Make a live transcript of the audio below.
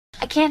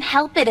can't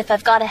help it if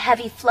I've got a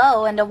heavy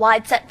flow and a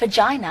wide-set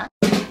vagina.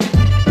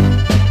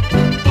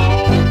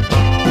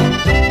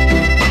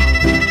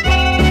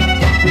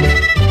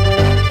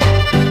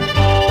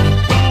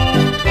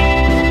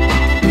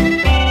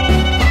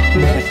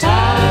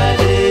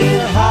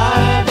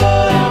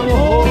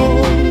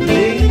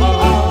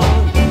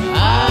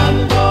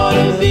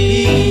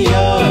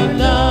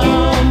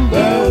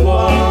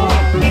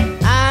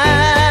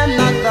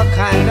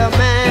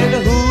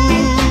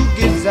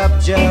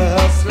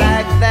 Just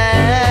like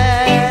that.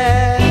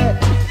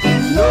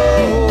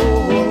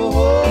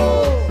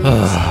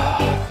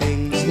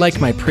 Like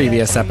my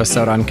previous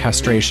episode on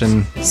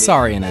castration,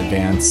 sorry in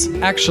advance.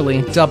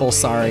 Actually, double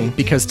sorry,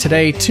 because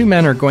today 2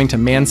 men are going to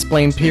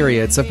mansplain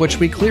periods of which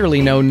we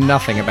clearly know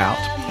nothing about.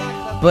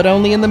 But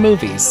only in the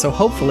movies, so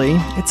hopefully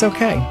it's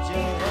okay.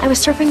 I was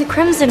surfing the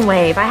Crimson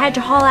Wave. I had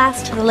to haul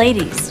ass to the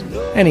ladies.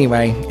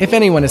 Anyway, if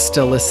anyone is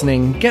still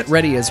listening, get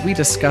ready as we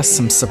discuss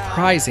some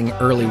surprising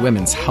early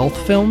women's health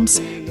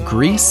films,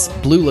 Grease,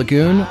 Blue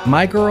Lagoon,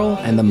 My Girl,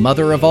 and the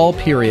mother of all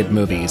period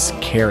movies,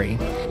 Carrie.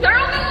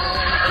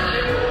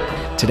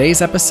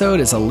 Today's episode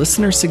is a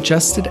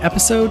listener-suggested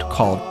episode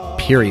called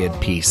Period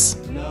Piece.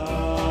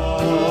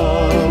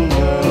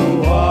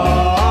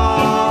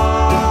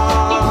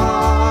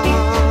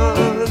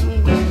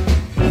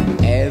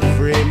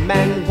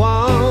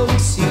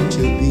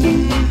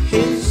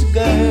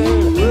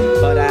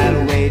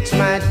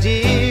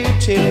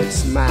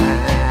 It's my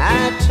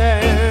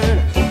turn.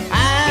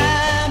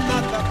 I'm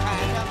not the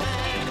kind of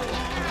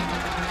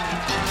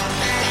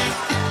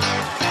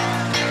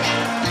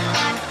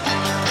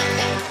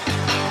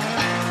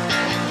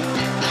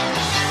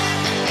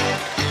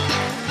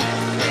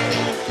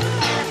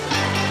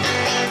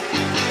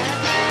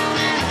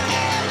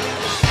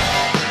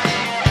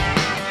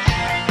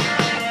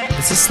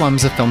This is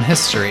Slums of Film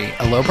History,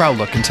 a lowbrow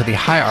look into the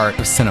high art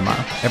of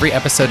cinema. Every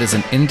episode is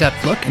an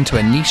in-depth look into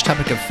a niche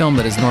topic of film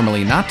that is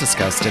normally not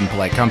discussed in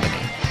polite company.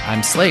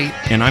 I'm Slate.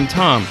 And I'm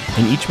Tom.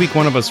 And each week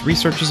one of us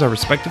researches our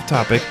respective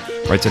topic,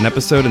 writes an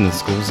episode, and then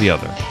schools the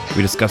other.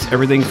 We discuss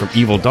everything from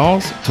evil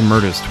dolls, to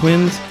murderous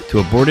twins, to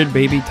aborted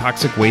baby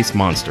toxic waste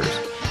monsters.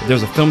 If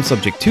there's a film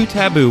subject too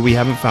taboo, we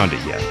haven't found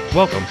it yet.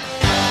 Welcome.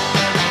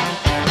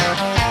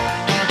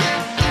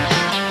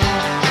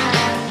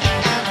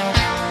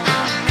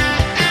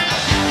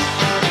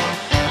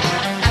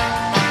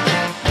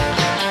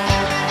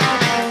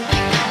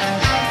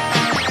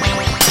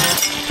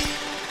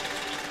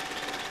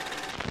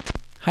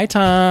 Hi,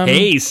 Tom.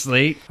 Hey,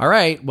 Slate. All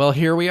right, well,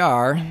 here we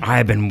are.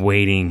 I've been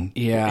waiting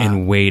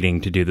and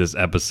waiting to do this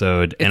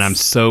episode, and I'm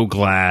so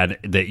glad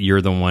that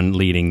you're the one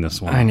leading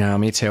this one. I know,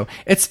 me too.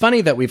 It's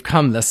funny that we've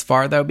come this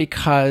far, though,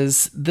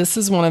 because this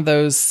is one of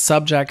those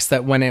subjects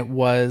that when it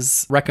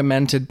was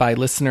recommended by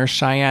listener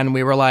Cheyenne,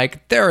 we were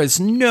like, there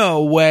is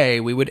no way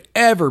we would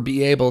ever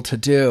be able to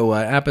do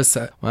an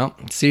episode. Well,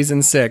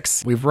 season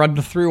 6, we've run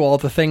through all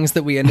the things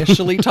that we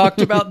initially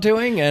talked about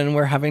doing, and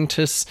we're having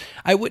to,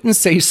 I wouldn't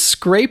say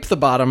scrape the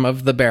bottom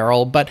of the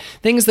barrel, but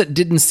things that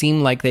didn't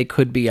seem like they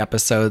could be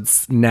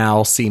episodes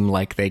now seem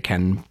like they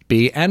can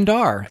be and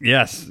are.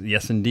 Yes,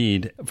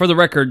 indeed. For the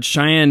record,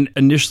 Cheyenne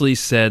initially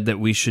said that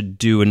we should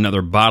do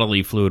another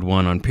bodily fluid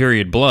one on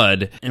period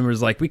blood, and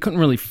was like, we couldn't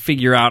really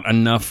figure out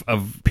enough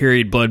of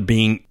period blood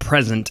being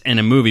present in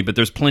a movie, but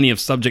there's plenty of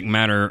subject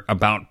matter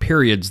about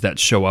periods that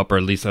show up, or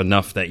at least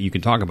enough that you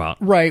can talk about.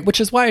 Right, which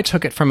is why I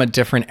took it from a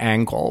different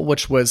angle,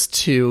 which was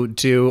to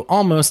do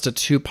almost a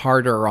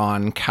 2-parter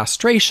on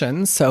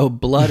castration, so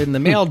blood in the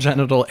male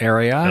genital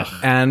area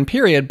and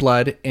period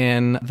blood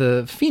in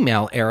the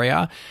female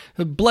area.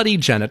 Bloody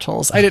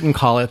genitals. I didn't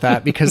call it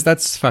that because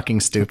that's fucking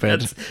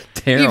stupid. That's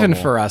terrible. Even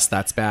for us,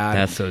 that's bad.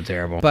 That's so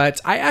terrible.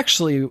 But I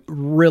actually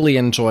really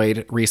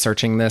enjoyed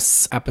researching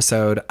this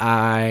episode.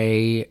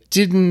 I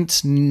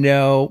didn't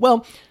know...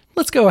 Well,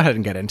 let's go ahead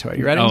and get into it.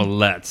 You ready? Oh,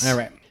 let's. All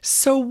right.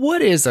 So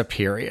what is a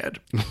period?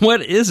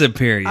 What is a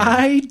period?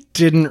 I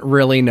didn't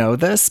really know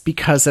this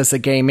because as a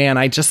gay man,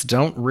 I just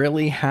don't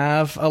really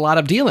have a lot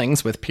of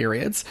dealings with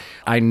periods.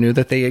 I knew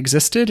that they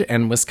existed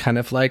and was kind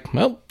of like,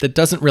 well, that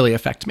doesn't really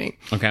affect me.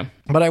 Okay.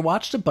 But I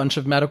watched a bunch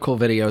of medical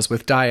videos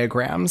with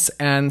diagrams,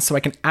 and so I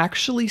can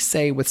actually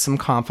say with some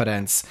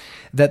confidence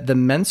that the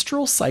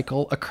menstrual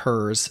cycle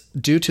occurs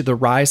due to the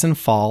rise and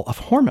fall of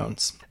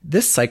hormones.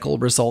 This cycle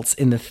results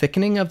in the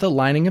thickening of the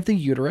lining of the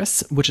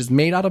uterus, which is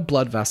made out of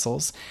blood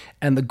vessels,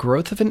 and the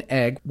growth of an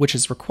egg, which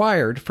is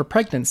required for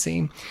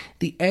pregnancy.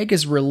 The egg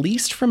is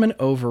released from an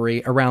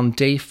ovary around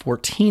day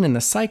 14 in the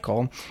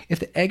cycle. If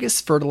the egg is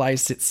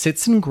fertilized, it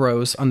sits and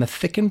grows on the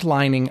thickened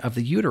lining of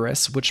the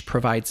uterus, which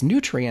provides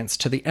nutrients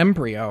to the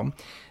embryo.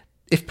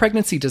 If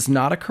pregnancy does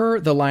not occur,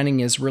 the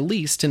lining is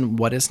released in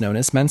what is known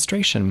as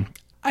menstruation.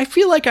 I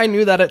feel like I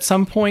knew that at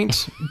some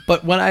point,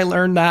 but when I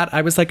learned that,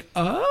 I was like,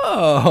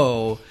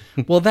 oh,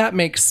 Well, that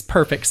makes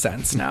perfect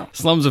sense now.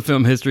 Slums of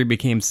film history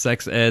became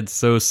sex ed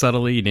so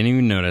subtly you didn't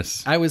even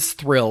notice. I was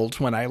thrilled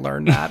when I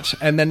learned that.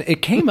 And then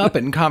it came up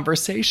in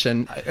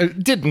conversation.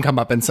 It didn't come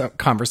up in some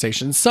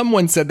conversation.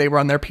 Someone said they were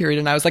on their period,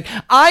 and I was like,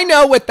 I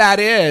know what that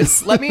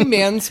is. Let me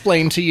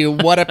mansplain to you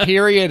what a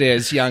period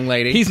is, young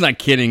lady. He's not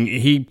kidding.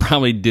 He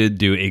probably did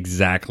do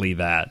exactly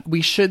that.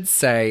 We should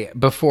say,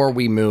 before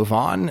we move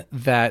on,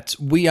 that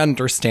we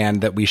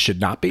understand that we should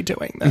not be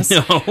doing this.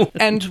 No.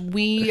 And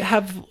we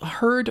have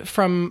heard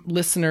from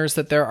listeners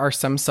that there are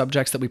some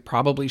subjects that we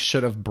probably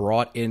should have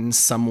brought in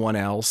someone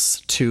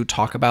else to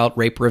talk about.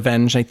 Rape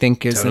revenge, I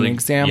think, is Totally. an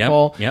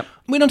example. Yep.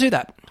 We don't do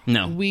that.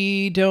 No.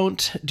 We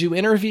don't do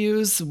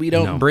interviews. We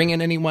don't bring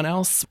in anyone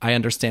else. I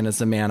understand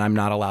as a man, I'm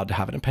not allowed to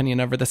have an opinion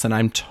over this, and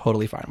I'm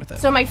totally fine with it.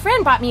 So my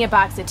friend bought me a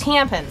box of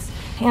tampons,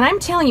 and I'm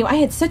telling you, I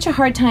had such a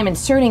hard time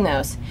inserting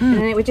those,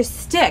 and it would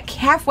just stick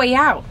halfway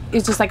out. It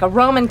was just like a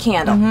Roman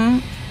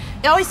candle.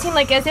 It always seemed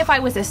like as if I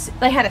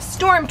had a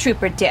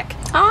stormtrooper dick.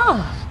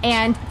 Oh.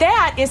 And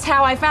that is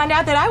how I found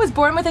out that I was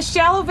born with a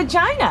shallow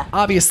vagina.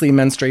 Obviously,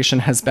 menstruation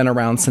has been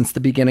around since the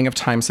beginning of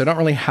time, so I don't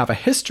really have a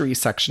history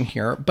section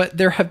here, but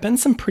there have been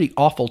some pretty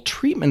awful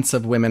treatments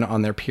of women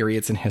on their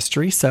periods in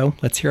history, so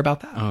let's hear about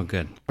that. Oh,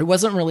 good. It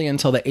wasn't really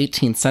until the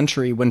 18th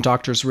century when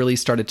doctors really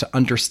started to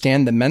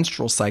understand the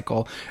menstrual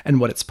cycle and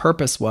what its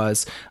purpose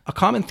was. A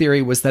common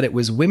theory was that it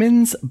was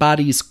women's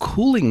bodies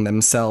cooling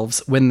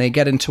themselves when they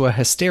get into a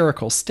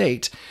hysterical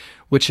state,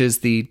 which is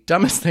the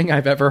dumbest thing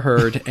I've ever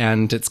heard,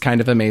 and it's kind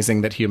of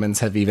amazing that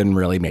humans have even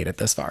really made it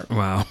this far.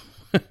 Wow.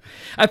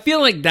 I feel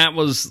like that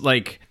was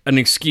like an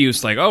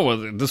excuse, like, oh,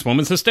 well, this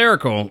woman's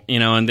hysterical,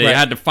 and they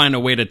had to find a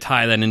way to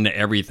tie that into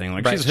everything.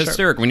 Like, she's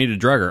hysterical. We need to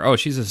drug her. Oh,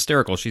 she's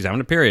hysterical. She's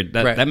having a period.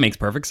 That makes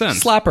perfect sense.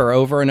 Slap her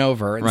over and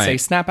over and say,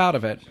 snap out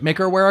of it. Make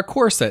her wear a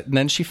corset, and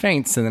then she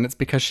faints, and then it's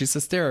because she's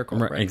hysterical.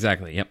 Right.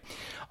 Exactly, yep.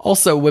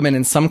 Also, women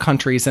in some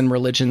countries and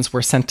religions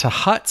were sent to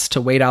huts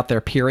to wait out their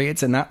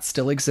periods, and that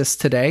still exists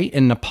today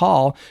in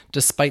Nepal,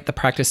 despite the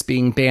practice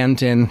being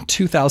banned in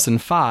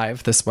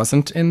 2005. This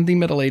wasn't in the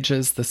Middle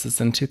Ages. This is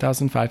in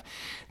 2005.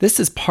 This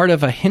is part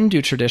of a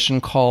Hindu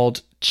tradition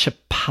called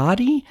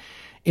Chapati,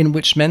 in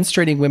which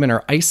menstruating women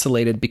are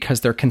isolated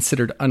because they're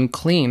considered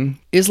unclean.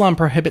 Islam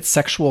prohibits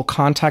sexual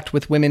contact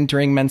with women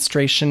during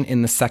menstruation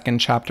in the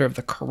 2nd chapter of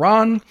the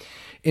Quran.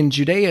 In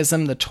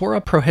Judaism, the Torah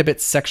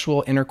prohibits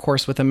sexual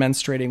intercourse with a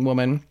menstruating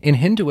woman. In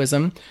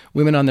Hinduism,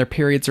 women on their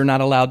periods are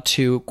not allowed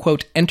to,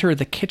 quote, enter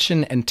the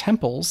kitchen and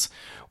temples,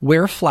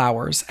 wear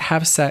flowers,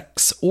 have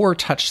sex, or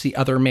touch the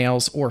other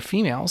males or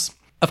females.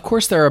 Of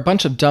course, there are a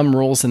bunch of dumb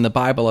rules in the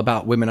Bible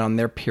about women on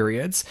their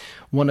periods.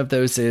 One of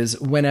those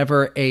is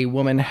whenever a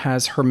woman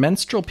has her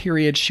menstrual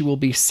period, she will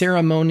be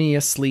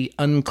ceremoniously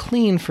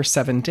unclean for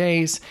 7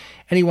 days.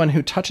 Anyone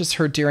who touches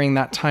her during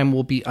that time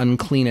will be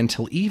unclean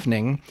until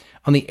evening.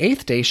 On the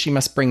 8th day, she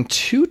must bring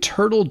 2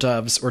 turtle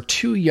doves or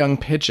 2 young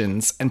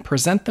pigeons and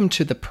present them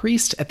to the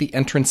priest at the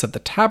entrance of the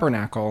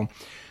tabernacle.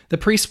 The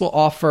priest will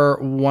offer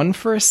one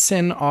for a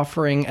sin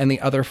offering and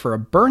the other for a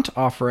burnt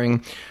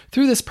offering.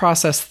 Through this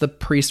process, the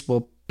priest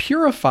will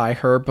purify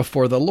her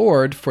before the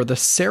Lord for the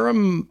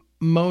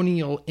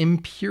ceremonial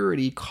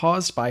impurity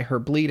caused by her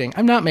bleeding.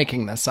 I'm not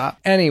making this up.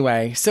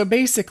 Anyway, so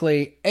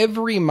basically,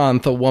 every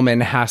month a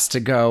woman has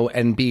to go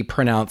and be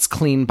pronounced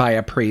clean by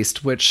a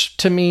priest, which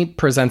to me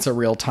presents a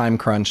real time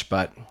crunch,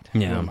 but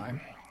who am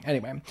I?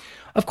 Anyway,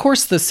 of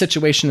course, the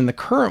situation in the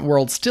current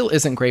world still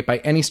isn't great by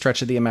any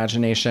stretch of the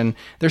imagination.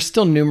 There's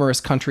still numerous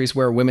countries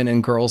where women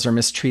and girls are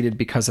mistreated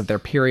because of their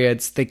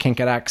periods. They can't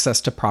get access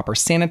to proper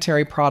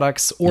sanitary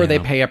products, or they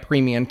pay a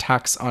premium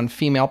tax on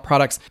female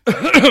products.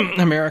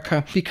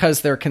 America,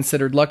 because they're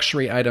considered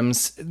luxury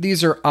items.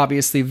 These are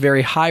obviously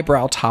very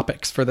highbrow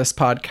topics for this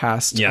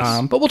podcast.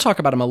 Yes. But we'll talk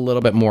about them a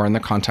little bit more in the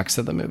context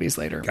of the movies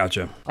later.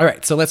 Gotcha. All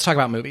right, so let's talk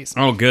about movies.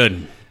 Oh,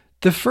 good.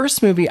 The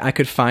first movie I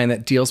could find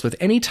that deals with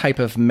any type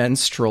of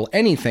menstrual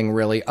anything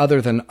really other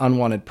than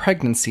unwanted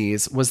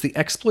pregnancies was the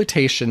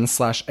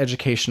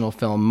exploitation/educational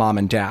film Mom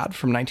and Dad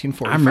from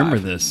 1945. I remember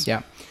this.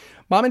 Yeah.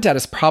 Mom and Dad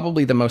is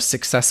probably the most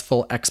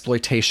successful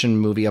exploitation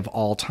movie of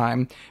all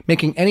time,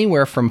 making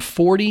anywhere from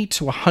 $40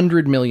 to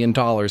 $100 million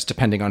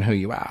depending on who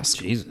you ask.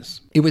 Jesus.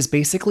 It was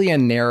basically a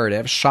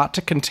narrative shot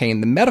to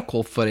contain the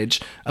medical footage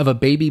of a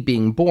baby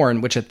being born,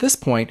 which at this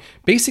point,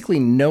 basically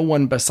no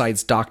one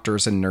besides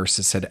doctors and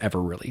nurses had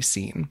ever really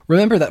seen.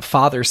 Remember that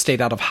fathers stayed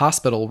out of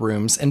hospital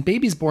rooms, and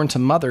babies born to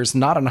mothers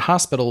not in a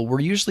hospital were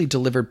usually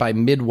delivered by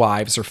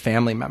midwives or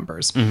family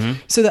members.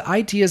 So the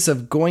ideas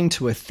of going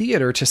to a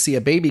theater to see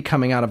a baby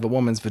coming out of a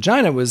woman's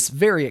vagina was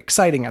very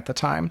exciting at the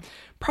time.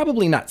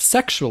 Probably not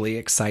sexually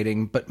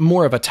exciting, but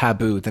more of a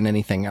taboo than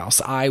anything else.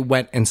 I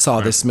went and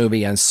saw this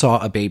movie and saw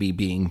a baby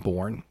being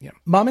born. Yeah.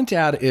 Mom and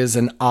Dad is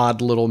an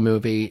odd little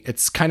movie.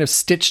 It's kind of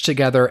stitched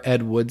together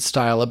Ed Wood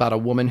style about a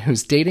woman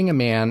who's dating a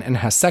man and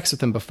has sex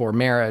with him before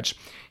marriage.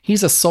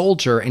 He's a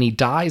soldier and he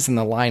dies in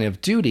the line of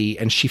duty,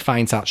 and she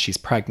finds out she's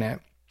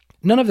pregnant.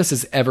 None of this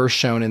is ever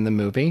shown in the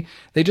movie.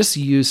 They just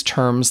use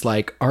terms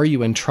like, "Are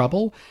you in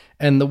trouble?"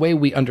 And the way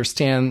we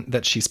understand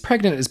that she's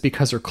pregnant is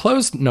because her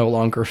clothes no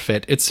longer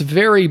fit. It's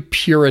very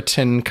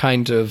Puritan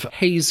kind of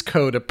Hays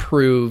Code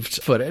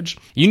approved footage.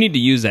 You need to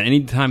use that.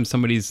 Anytime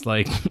somebody's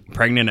like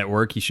pregnant at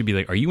work, you should be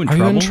like, "Are you in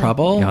trouble? Are you in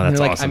trouble?" Yeah, that's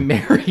like, awesome. I'm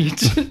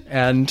married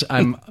and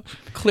I'm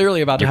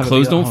clearly about to Your have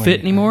clothes a baby. don't fit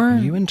anymore? Are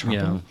you in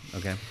trouble? Yeah.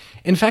 Okay.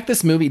 In fact,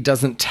 this movie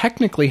doesn't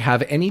technically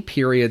have any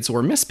periods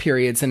or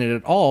misperiods in it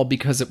at all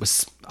because it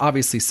was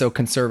obviously so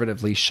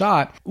conservatively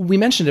shot. We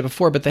mentioned it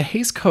before, but the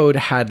Hays Code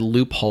had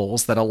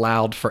loopholes that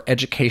allowed for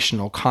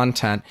educational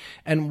content.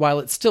 And while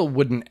it still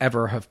wouldn't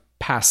ever have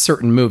passed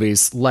certain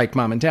movies like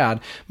Mom and Dad,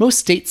 most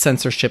state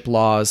censorship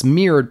laws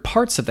mirrored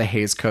parts of the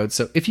Hays Code.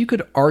 So if you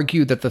could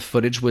argue that the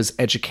footage was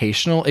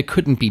educational, it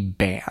couldn't be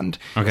banned.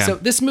 Okay. So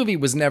this movie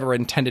was never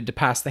intended to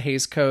pass the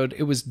Hays Code.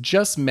 It was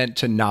just meant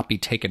to not be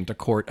taken to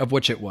court, of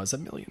which it was a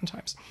million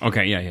times.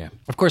 Okay, yeah.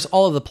 Of course,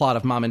 all of the plot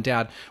of Mom and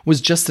Dad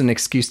was just an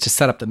excuse to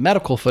set up the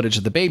medical footage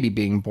of the baby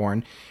being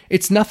born.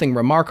 It's nothing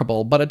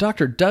remarkable, but a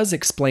doctor does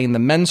explain the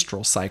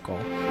menstrual cycle.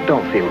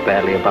 Don't feel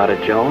badly about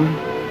it, Joan.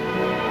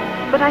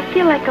 But I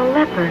feel like a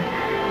leper,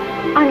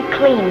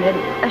 unclean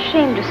and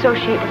ashamed to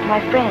associate with my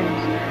friends.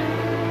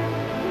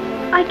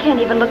 I can't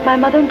even look my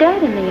mother and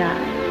dad in the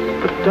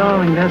eye. But,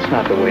 darling, that's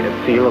not the way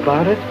to feel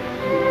about it.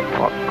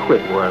 Oh,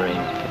 quit worrying.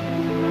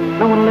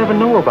 No one will ever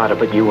know about it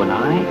but you and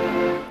I.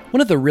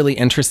 One of the really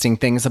interesting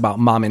things about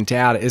Mom and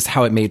Dad is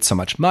how it made so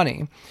much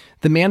money.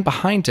 The man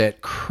behind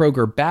it,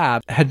 Kroger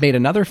Babb, had made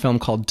another film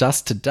called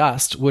Dust to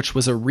Dust, which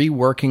was a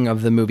reworking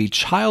of the movie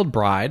Child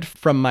Bride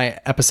from my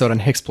episode on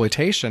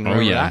Hicksploitation.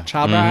 Remember that?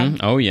 Child Bride?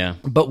 Oh, yeah.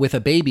 But with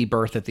a baby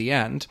birth at the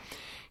end.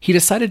 He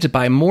decided to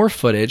buy more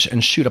footage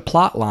and shoot a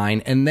plot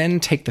line and then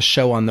take the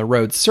show on the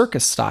road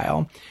circus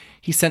style.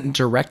 He sent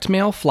direct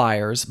mail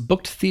flyers,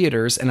 booked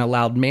theaters, and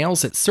allowed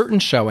males at certain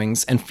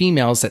showings and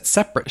females at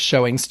separate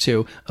showings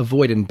to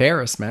avoid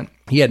embarrassment.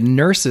 He had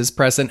nurses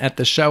present at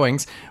the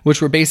showings,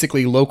 which were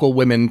basically local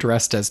women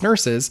dressed as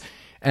nurses,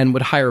 and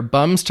would hire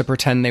bums to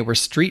pretend they were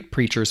street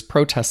preachers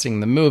protesting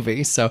the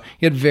movie. So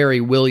he had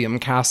very William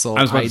Castle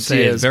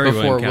ideas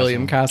before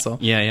William Castle.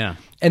 Yeah.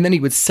 And then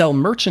he would sell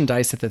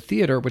merchandise at the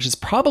theater, which is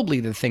probably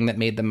the thing that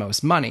made the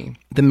most money.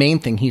 The main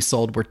thing he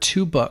sold were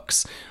 2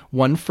 books,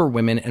 one for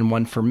women and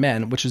one for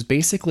men, which was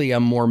basically a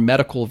more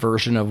medical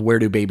version of Where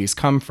Do Babies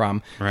Come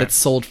From, that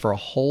sold for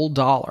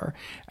 $1,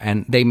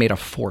 and they made a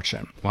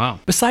fortune. Wow.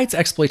 Besides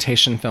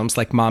exploitation films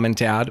like Mom and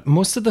Dad,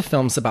 most of the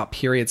films about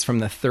periods from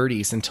the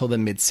 30s until the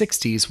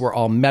mid-60s were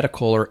all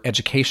medical or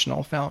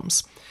educational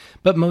films.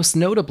 But most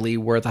notably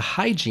were the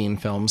hygiene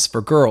films for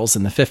girls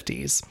in the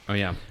 50s. Oh,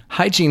 yeah.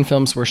 Hygiene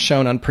films were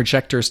shown on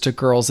projectors to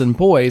girls and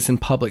boys in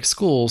public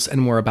schools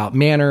and were about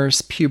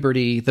manners,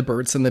 puberty, the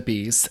birds and the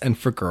bees, and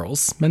for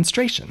girls,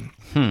 menstruation.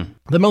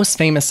 The most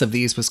famous of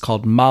these was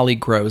called Molly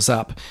Grows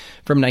Up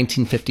from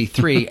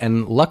 1953,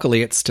 and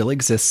luckily it still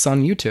exists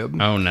on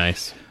YouTube. Oh,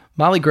 nice.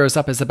 Molly Grows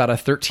Up is about a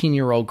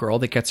 13-year-old girl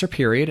that gets her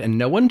period, and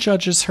no one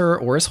judges her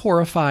or is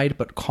horrified,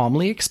 but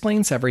calmly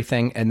explains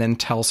everything and then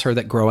tells her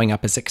that growing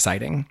up is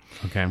exciting.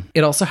 Okay.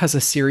 It also has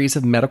a series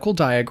of medical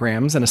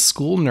diagrams and a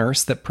school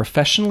nurse that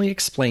professionally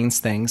explains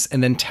things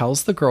and then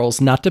tells the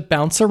girls not to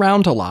bounce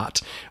around a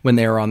lot when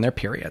they are on their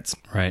periods.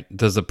 Right.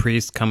 Does the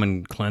priest come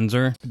and cleanse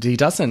her? He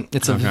doesn't.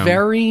 It's a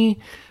very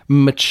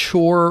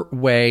mature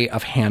way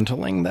of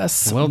handling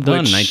this. Well done,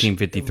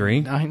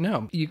 1953. I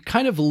know. You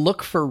kind of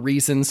look for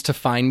reasons to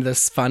find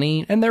this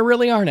funny, and there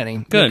really aren't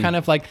any. Good. You're kind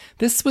of like,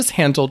 this was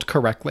handled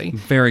correctly.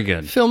 Very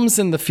good. Films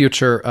in the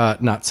future,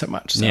 not so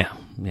much. So.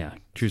 Yeah.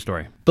 True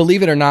story.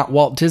 Believe it or not,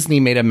 Walt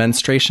Disney made a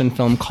menstruation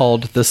film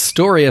called The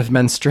Story of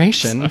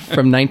Menstruation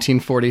from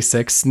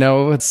 1946.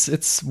 No,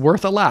 it's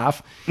worth a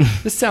laugh.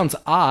 This sounds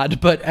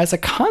odd, but as a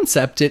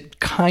concept, it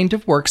kind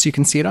of works. You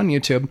can see it on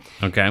YouTube.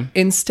 Okay.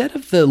 Instead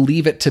of the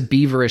Leave It to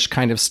Beaverish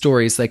kind of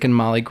stories like in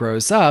Molly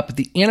Grows Up,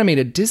 the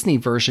animated Disney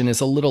version is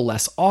a little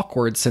less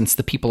awkward since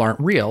the people aren't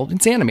real.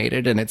 It's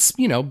animated and it's,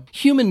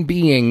 human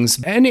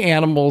beings and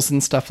animals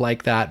and stuff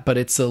like that, but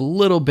it's a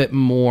little bit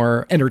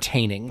more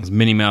entertaining. Does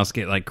Minnie Mouse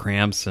get like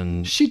cramps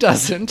and... She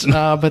doesn't,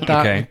 but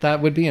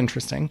that would be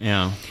interesting.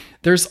 Yeah.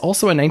 There's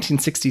also a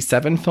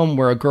 1967 film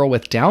where a girl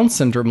with Down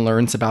syndrome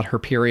learns about her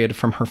period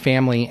from her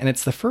family, and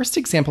it's the first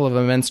example of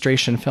a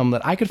menstruation film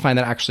that I could find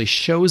that actually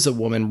shows a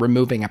woman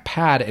removing a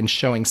pad and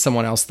showing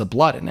someone else the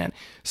blood in it.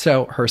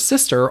 So her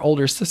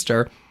older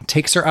sister,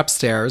 takes her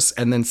upstairs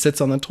and then sits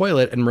on the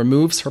toilet and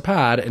removes her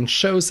pad and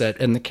shows it,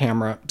 and the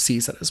camera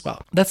sees it as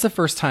well. That's the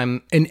first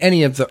time in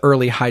any of the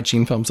early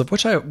hygiene films, of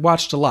which I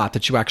watched a lot,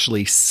 that you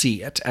actually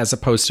see it as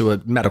opposed to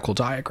a medical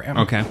diagram.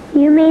 Okay.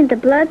 You mean the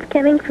blood's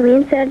coming from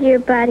inside your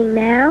body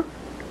now?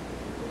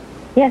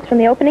 Yes, from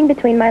the opening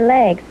between my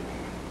legs.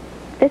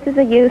 This is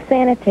a used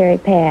sanitary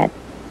pad.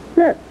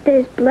 Look,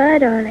 there's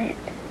blood on it.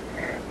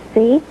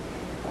 See?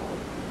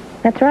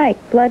 That's right.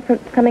 Blood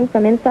coming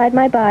from inside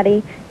my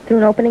body through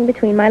an opening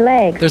between my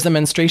legs. There's a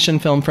menstruation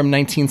film from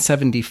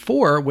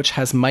 1974, which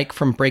has Mike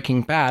from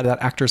Breaking Bad.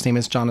 That actor's name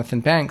is Jonathan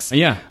Banks.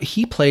 Yeah.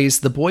 He plays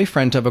the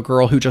boyfriend of a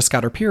girl who just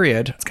got her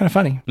period. It's kind of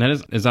funny.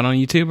 Is that on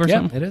YouTube or Yeah,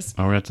 something? it is.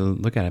 Oh, we're going to have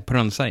to look at it. Put it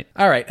on the site.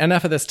 All right,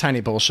 enough of this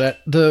tiny bullshit.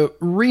 The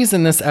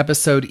reason this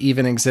episode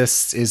even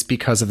exists is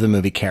because of the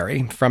movie Carrie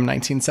from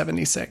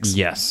 1976.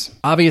 Yes.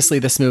 Obviously,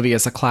 this movie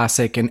is a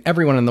classic, and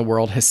everyone in the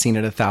world has seen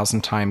it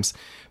 1,000 times.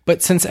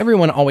 But since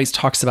everyone always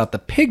talks about the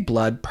pig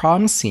blood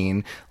prom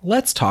scene,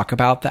 let's talk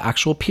about the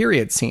actual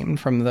period scene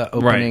from the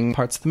opening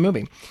parts of the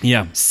movie.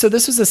 Yeah. So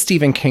this was a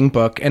Stephen King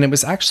book, and it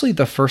was actually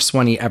the first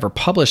one he ever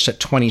published at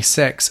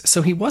 26,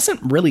 so he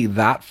wasn't really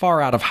that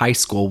far out of high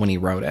school when he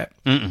wrote it.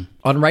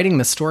 On writing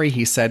the story,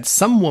 he said,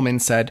 some woman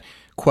said,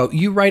 quote,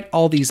 "You write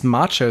all these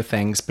macho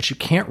things, but you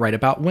can't write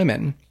about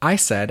women." I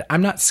said,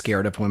 "I'm not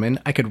scared of women.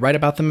 I could write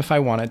about them if I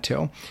wanted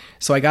to."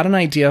 So I got an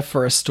idea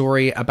for a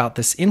story about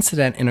this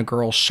incident in a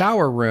girl's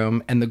shower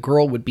room, and the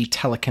girl would be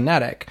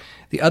telekinetic.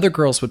 The other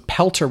girls would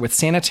pelt her with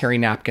sanitary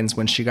napkins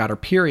when she got her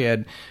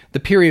period. The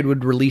period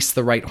would release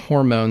the right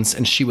hormones,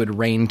 and she would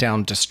rain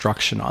down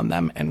destruction on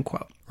them, end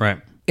quote. Right.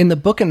 In the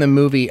book and the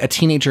movie, a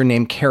teenager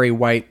named Carrie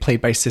White,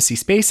 played by Sissy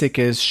Spacek,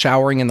 is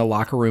showering in the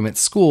locker room at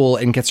school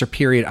and gets her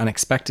period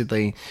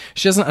unexpectedly.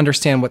 She doesn't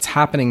understand what's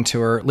happening to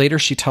her. Later,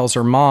 she tells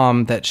her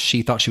mom that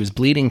she thought she was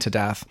bleeding to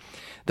death.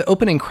 The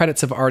opening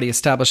credits have already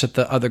established that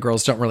the other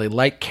girls don't really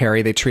like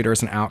Carrie. They treat her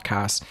as an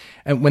outcast.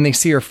 And when they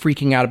see her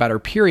freaking out about her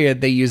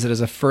period, they use it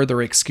as a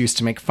further excuse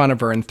to make fun of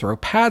her and throw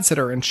pads at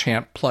her and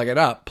chant, "Plug it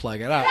up,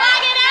 plug it up."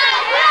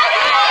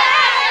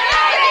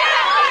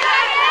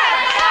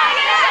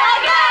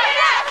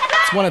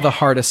 One of the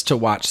hardest to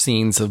watch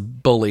scenes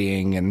of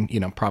bullying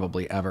and,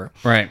 probably ever.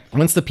 Right.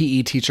 Once the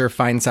PE teacher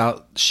finds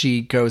out,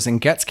 she goes and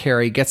gets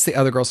Carrie, gets the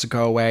other girls to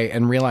go away,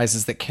 and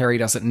realizes that Carrie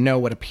doesn't know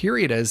what a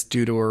period is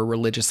due to her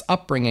religious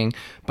upbringing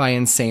by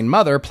insane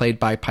mother, played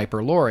by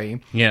Piper Laurie.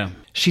 Yeah.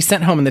 She's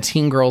sent home and the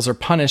teen girls are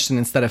punished, and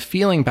instead of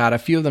feeling bad, a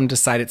few of them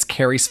decide it's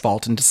Carrie's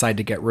fault and decide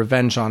to get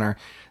revenge on her.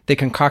 They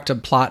concoct a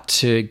plot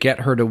to get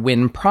her to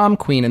win prom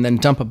queen and then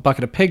dump a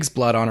bucket of pig's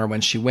blood on her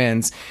when she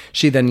wins.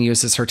 She then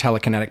uses her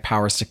telekinetic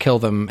powers to kill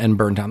them and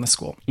burn down the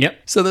school. Yep.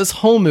 So this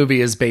whole movie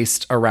is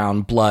based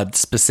around blood,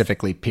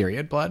 specifically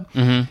period blood.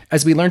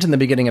 As we learned in the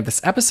beginning of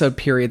this episode,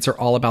 periods are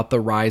all about the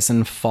rise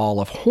and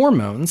fall of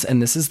hormones,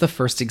 and this is the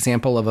first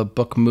example of a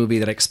book movie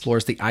that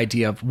explores the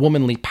idea of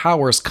womanly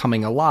powers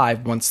coming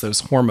alive once those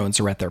hormones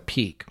are at their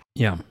peak.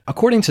 Yeah.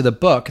 According to the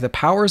book, the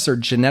powers are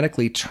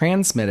genetically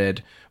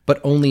transmitted, but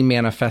only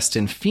manifest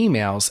in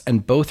females,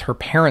 and both her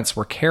parents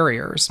were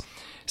carriers.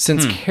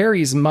 Since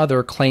Carrie's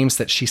mother claims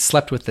that she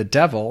slept with the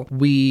devil,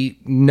 we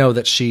know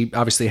that she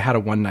obviously had a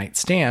one-night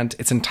stand.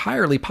 It's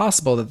entirely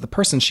possible that the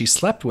person she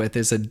slept with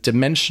is a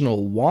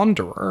dimensional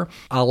wanderer,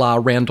 a la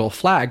Randall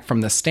Flagg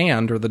from The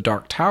Stand or the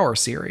Dark Tower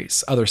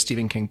series, other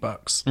Stephen King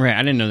books. Right.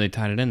 I didn't know they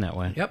tied it in that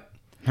way. Yep.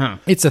 Huh.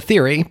 It's a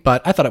theory,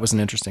 but I thought it was an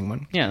interesting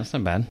one. Yeah, that's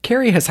not bad.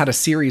 Carrie has had a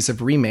series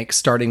of remakes,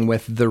 starting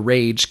with The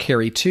Rage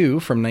Carrie 2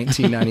 from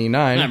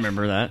 1999. I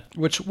remember that.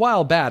 Which,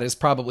 while bad, is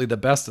probably the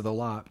best of the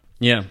lot.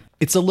 Yeah.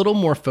 It's a little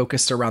more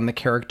focused around the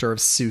character of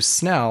Sue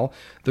Snell,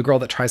 the girl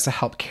that tries to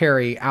help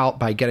Carrie out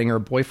by getting her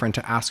boyfriend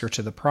to ask her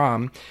to the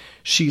prom.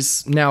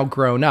 She's now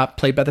grown up,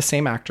 played by the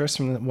same actress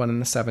from the one in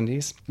the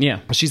 70s. Yeah.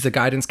 She's the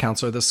guidance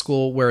counselor of the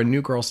school where a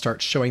new girl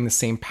starts showing the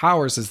same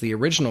powers as the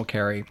original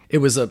Carrie. It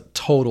was a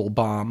total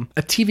bomb.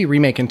 A TV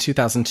remake in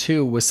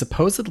 2002 was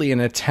supposedly an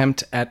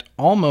attempt at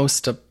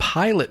almost a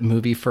pilot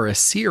movie for a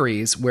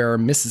series where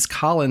Mrs.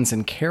 Collins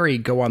and Carrie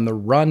go on the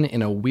run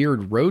in a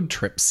weird road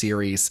trip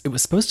series. It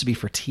was supposed to be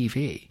for TV.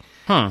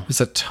 Huh. It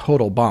was a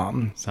total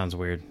bomb. Sounds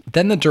weird.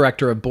 Then the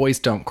director of Boys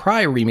Don't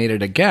Cry remade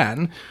it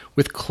again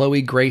with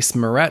Chloe Grace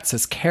Moretz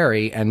as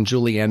Carrie and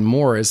Julianne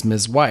Moore as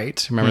Ms.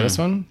 White. Remember this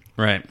one?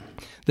 Right.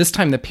 This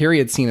time the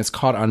period scene is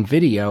caught on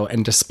video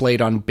and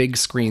displayed on big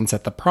screens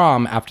at the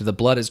prom after the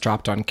blood is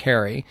dropped on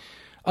Carrie.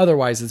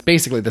 Otherwise, it's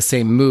basically the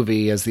same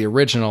movie as the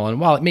original, and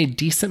while it made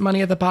decent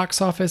money at the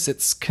box office,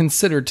 it's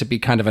considered to be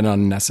kind of an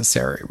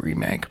unnecessary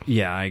remake.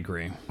 Yeah, I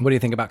agree. What do you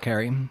think about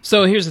Carrie?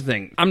 So here's the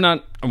thing. I'm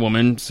not a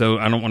woman, so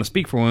I don't want to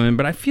speak for women,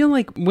 but I feel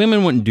like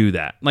women wouldn't do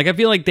that. Like, I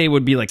feel like they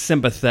would be, like,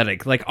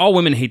 sympathetic. Like, all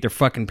women hate their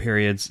fucking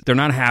periods. They're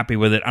not happy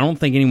with it. I don't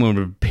think anyone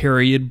would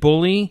period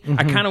bully.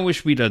 I kind of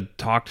wish we'd have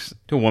talked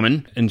to a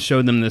woman and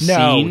showed them the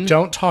scene. No,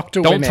 don't talk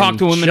to women. Don't talk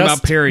to women Just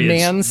about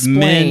periods.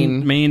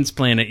 mansplain.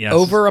 Mansplain it, yes.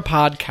 Over a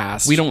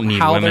podcast. We don't need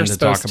how women they're to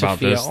talk supposed to about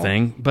this feel.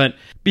 thing. But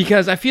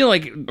because I feel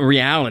like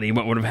reality,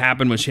 what would have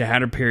happened when she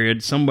had her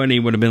period, somebody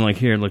would have been like,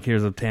 here, look,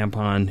 here's a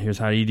tampon. Here's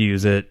how you'd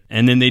use it.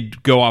 And then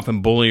they'd go off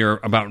and bully her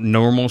about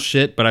normal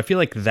shit. But I feel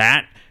like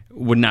that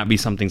would not be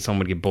something someone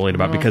would get bullied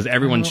about because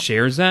everyone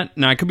shares that.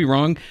 Now, I could be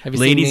wrong. Have you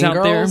Ladies seen Mean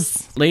out Girls?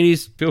 there,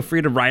 ladies, feel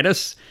free to write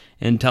us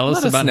and tell us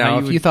Let us about know how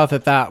if you thought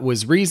that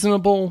was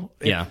reasonable.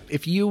 Yeah.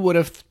 If you would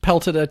have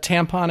pelted a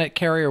tampon at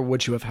Carrie, or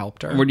would you have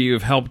helped her? would you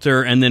have helped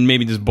her and then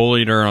maybe just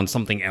bullied her on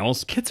something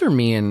else? Kids are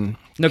mean.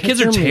 No,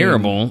 kids are mean.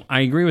 terrible.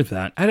 I agree with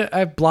that.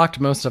 I've blocked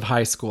most of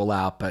high school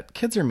out, but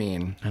kids are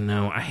mean. I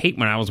know. I hate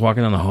when I was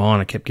walking down the hall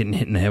and I kept getting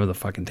hit in the head with a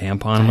fucking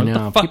tampon. I What know.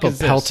 the fuck People is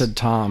this? pelted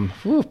Tom.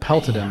 Ooh,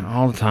 pelted him.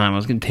 All the time. I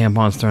was getting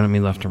tampons thrown at me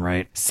left and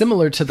right.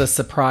 Similar to the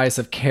surprise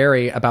of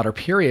Carrie about her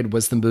period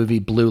was the movie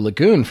Blue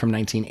Lagoon from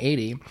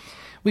 1980.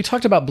 We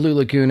talked about Blue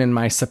Lagoon in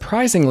my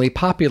surprisingly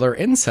popular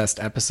incest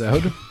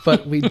episode,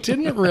 but we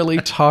didn't really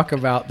talk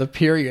about the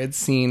period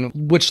scene,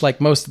 which, like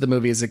most of the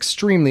movie, is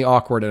extremely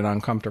awkward and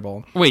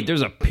uncomfortable. Wait,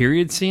 there's a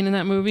period scene in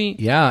that movie?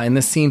 Yeah, in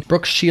this scene,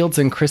 Brooke Shields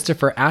and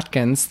Christopher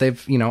Atkins,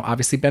 they've,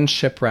 obviously been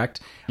shipwrecked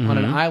on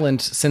an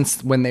island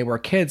since when they were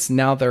kids.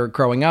 Now they're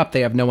growing up.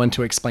 They have no one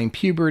to explain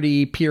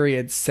puberty,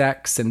 periods,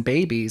 sex, and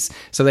babies,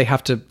 so they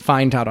have to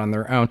find out on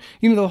their own.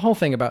 The whole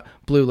thing about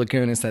Blue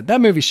Lagoon is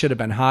that movie should have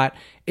been hot.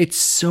 It's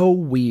so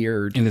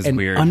weird. It is and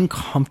weird.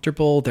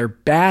 Uncomfortable. They're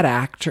bad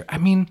actors. I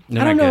mean,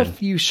 They're I don't not know good.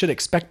 if you should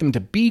expect them to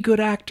be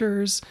good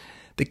actors.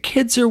 The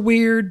kids are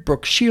weird.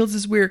 Brooke Shields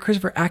is weird.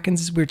 Christopher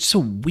Atkins is weird. It's just a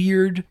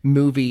weird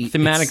movie.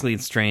 Thematically,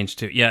 it's strange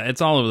too. Yeah,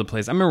 it's all over the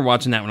place. I remember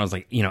watching that when I was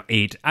like,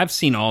 8. I've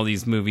seen all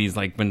these movies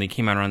like when they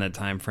came out around that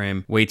time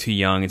frame, way too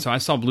young. And so I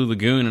saw Blue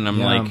Lagoon and I'm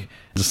like,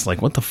 just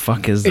like, what the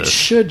fuck is It this?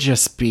 should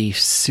just be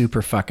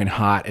super fucking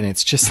hot, and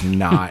it's just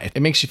not. It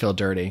makes you feel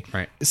dirty.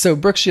 Right. So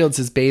Brooke Shields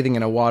is bathing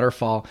in a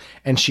waterfall,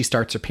 and she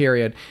starts her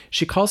period.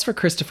 She calls for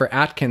Christopher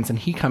Atkins, and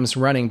he comes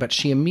running, but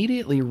she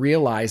immediately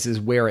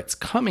realizes where it's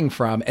coming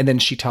from, and then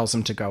she tells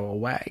him to go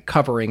away,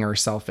 covering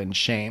herself in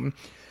shame.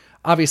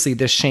 Obviously,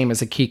 this shame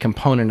is a key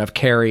component of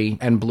Carrie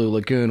and Blue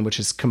Lagoon, which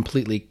is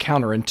completely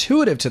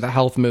counterintuitive to the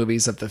health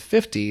movies of the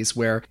 50s,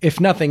 where,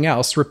 if nothing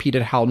else,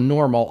 repeated how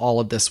normal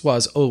all of this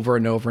was over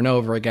and over and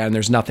over again.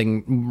 There's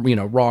nothing,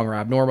 wrong or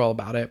abnormal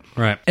about it.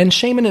 Right. And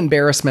shame and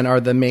embarrassment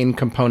are the main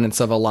components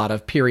of a lot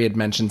of period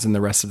mentions in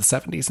the rest of the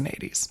 70s and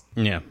 80s.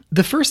 Yeah.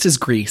 The first is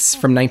Grease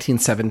from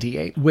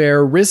 1978,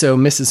 where Rizzo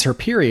misses her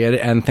period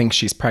and thinks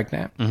she's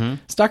pregnant.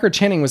 Stockard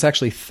Channing was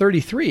actually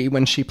 33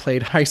 when she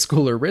played high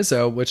schooler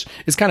Rizzo, which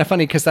is kind of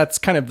funny because that's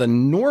kind of the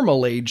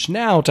normal age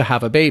now to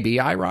have a baby,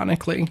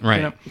 ironically.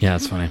 Right. Yeah,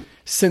 that's funny.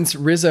 Since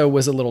Rizzo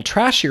was a little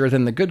trashier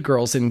than the good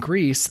girls in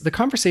Grease, the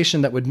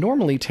conversation that would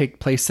normally take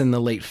place in the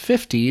late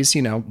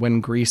 50s, when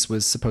Grease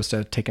was supposed to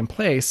have taken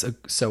place,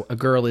 so a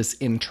girl is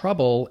in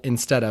trouble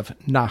instead of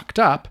knocked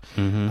up,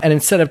 and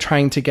instead of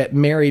trying to get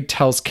married,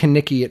 tells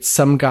Kenickie it's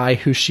some guy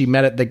who she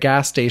met at the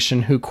gas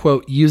station who,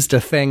 quote, used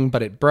a thing,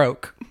 but it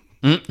broke.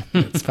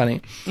 It's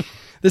funny.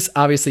 This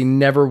obviously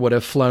never would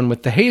have flown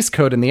with the Hays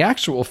Code in the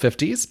actual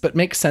 50s, but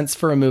makes sense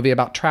for a movie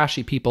about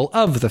trashy people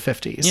of the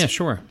 50s. Yeah,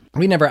 sure.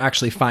 We never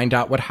actually find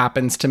out what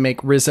happens to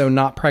make Rizzo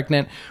not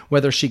pregnant,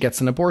 whether she gets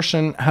an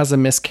abortion, has a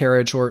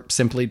miscarriage, or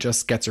simply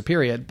just gets her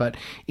period. But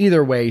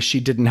either way, she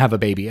didn't have a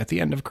baby at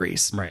the end of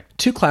Grease. Right.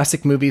 Two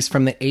classic movies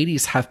from the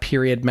 80s have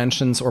period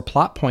mentions or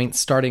plot points,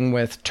 starting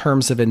with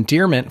Terms of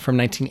Endearment from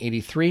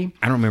 1983.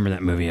 I don't remember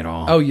that movie at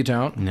all. Oh, you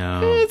don't?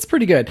 No. It's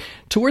pretty good.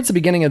 Towards the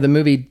beginning of the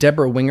movie,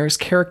 Deborah Winger's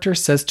character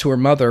says to her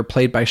mother,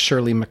 played by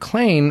Shirley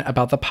MacLaine,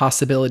 about the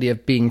possibility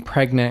of being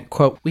pregnant,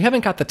 quote, "We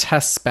haven't got the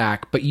tests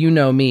back, but you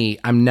know me,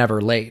 I'm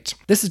never late."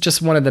 This is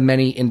just one of the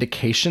many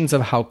indications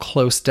of how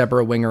close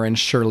Deborah Winger and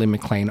Shirley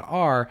MacLaine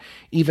are,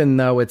 even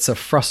though it's a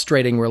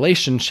frustrating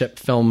relationship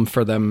film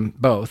for them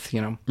both,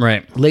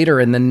 Right. Later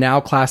in the now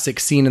classic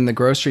scene in the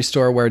grocery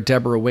store where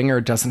Deborah Winger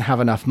doesn't have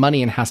enough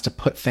money and has to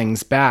put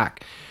things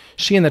back,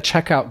 she and the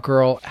checkout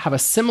girl have a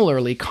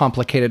similarly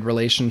complicated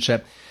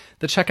relationship.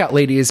 The checkout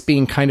lady is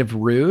being kind of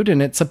rude,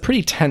 and it's a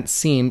pretty tense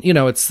scene.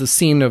 It's the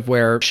scene of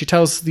where she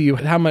tells you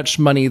how much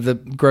money the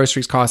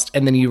groceries cost,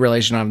 and then you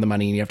realize you don't have the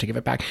money and you have to give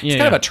it back. It's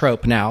kind of a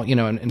trope now, in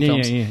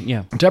films.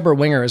 Yeah. Deborah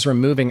Winger is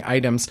removing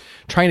items,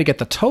 trying to get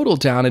the total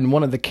down, and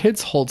one of the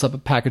kids holds up a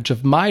package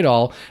of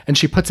Midol, and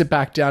she puts it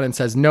back down and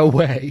says, "No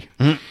way."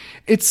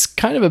 It's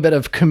kind of a bit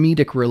of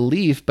comedic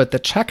relief, but the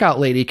checkout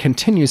lady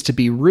continues to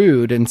be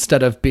rude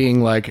instead of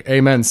being like,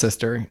 "Amen,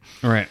 sister."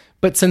 Right.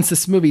 But since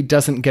this movie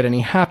doesn't get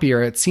any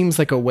happier, it seems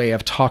like a way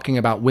of talking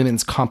about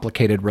women's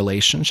complicated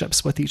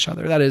relationships with each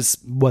other. That is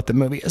what the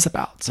movie is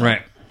about. So.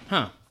 Right.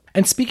 Huh.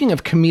 And speaking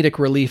of comedic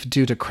relief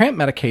due to cramp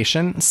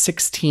medication,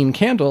 16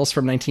 Candles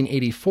from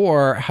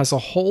 1984 has a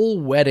whole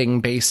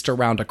wedding based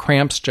around a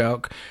cramps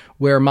joke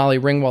where Molly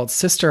Ringwald's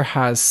sister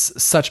has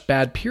such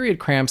bad period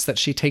cramps that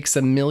she takes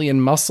 1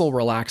 million muscle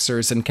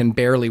relaxers and can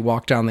barely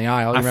walk down the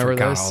aisle. I Remember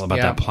forgot those? all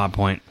about that plot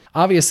point.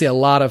 Obviously, a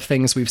lot of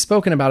things we've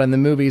spoken about in the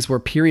movies were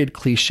period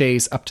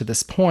cliches up to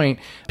this point.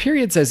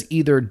 Periods as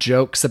either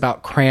jokes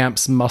about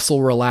cramps, muscle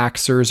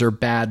relaxers, or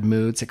bad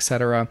moods,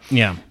 etc.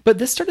 Yeah. But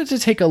this started to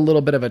take a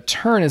little bit of a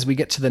turn as we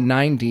get to the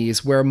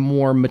 90s, where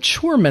more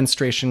mature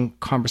menstruation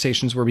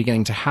conversations were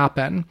beginning to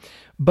happen.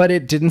 But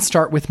it didn't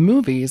start with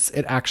movies.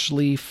 It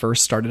actually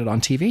first started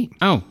on TV.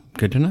 Oh,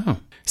 good to know.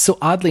 So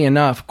oddly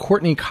enough,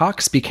 Courtney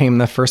Cox became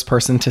the first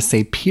person to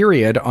say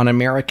period on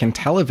American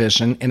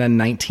television in a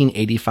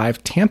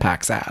 1985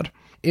 Tampax ad.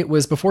 It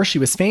was before she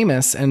was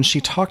famous, and she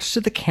talked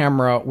to the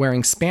camera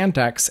wearing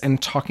spandex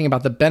and talking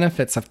about the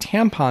benefits of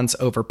tampons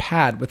over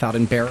pad without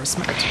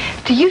embarrassment.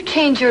 Do you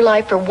change your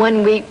life for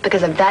 1 week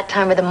because of that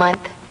time of the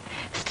month?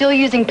 still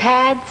using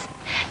pads?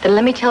 Then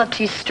let me tell it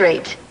to you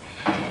straight.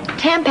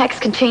 Tampax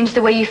can change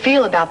the way you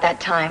feel about that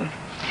time.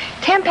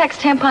 Tampax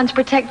tampons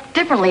protect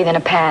differently than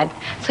a pad,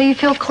 so you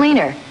feel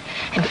cleaner.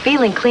 And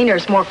feeling cleaner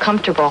is more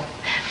comfortable.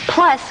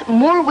 Plus,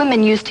 more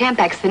women use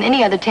Tampax than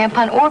any other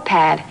tampon or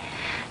pad.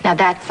 Now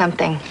that's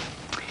something.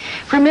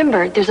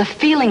 Remember, there's a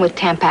feeling with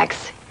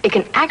Tampax. It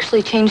can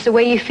actually change the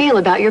way you feel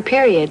about your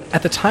period.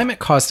 At the time, it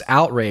caused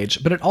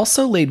outrage, but it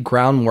also laid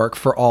groundwork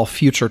for all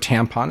future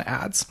tampon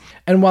ads.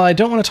 And while I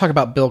don't want to talk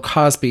about Bill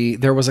Cosby,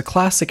 there was a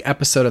classic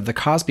episode of The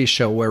Cosby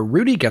Show where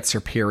Rudy gets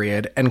her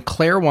period, and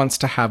Claire wants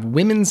to have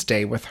Women's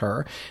Day with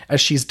her, as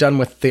she's done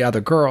with the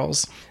other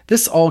girls.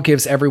 This all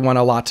gives everyone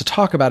a lot to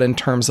talk about in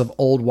terms of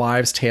old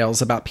wives'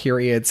 tales about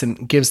periods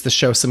and gives the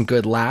show some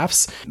good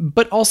laughs,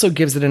 but also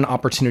gives it an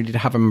opportunity to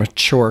have a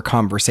mature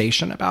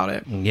conversation about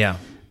it. Yeah.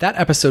 That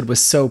episode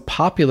was so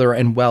popular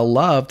and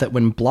well-loved that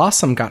when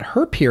Blossom got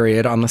her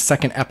period on the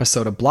second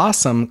episode of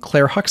Blossom,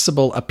 Claire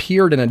Huxtable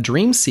appeared in a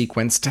dream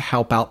sequence to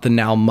help out the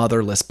now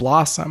motherless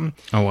Blossom.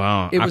 Oh,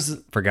 wow. I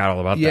forgot all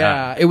about that.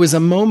 Yeah, it was a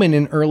moment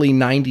in early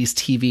 90s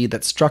TV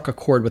that struck a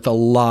chord with a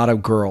lot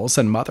of girls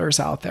and mothers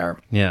out there.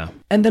 Yeah.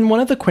 And then one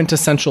of the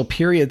quintessential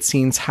period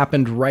scenes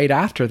happened right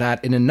after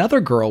that in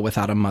another Girl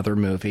Without a Mother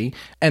movie,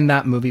 and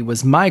that movie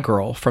was My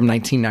Girl from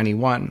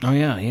 1991. Oh,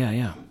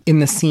 yeah. In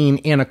the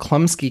scene, Anna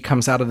Klumsky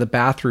comes out of the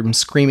bathroom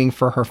screaming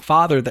for her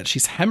father that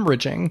she's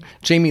hemorrhaging.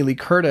 Jamie Lee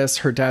Curtis,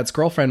 her dad's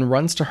girlfriend,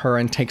 runs to her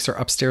and takes her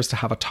upstairs to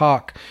have a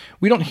talk.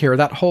 We don't hear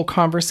that whole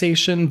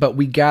conversation, but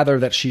we gather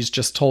that she's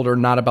just told her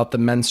not about the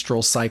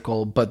menstrual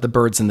cycle, but the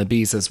birds and the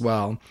bees as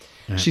well.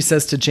 She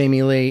says to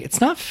Jamie Lee, "It's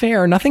not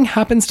fair. Nothing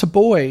happens to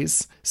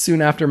boys."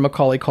 Soon after,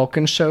 Macaulay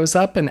Culkin shows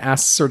up and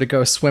asks her to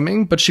go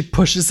swimming, but she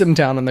pushes him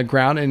down on the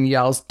ground and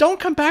yells, "Don't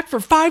come back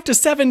for 5 to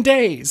 7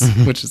 days,"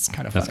 which is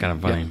kind of funny. That's kind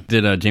of funny.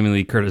 Yeah. Did Jamie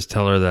Lee Curtis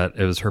tell her that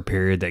it was her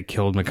period that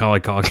killed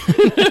Macaulay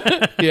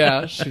Culkin?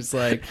 Yeah, she's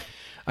like,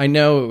 "I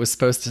know it was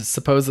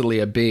supposedly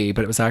a bee,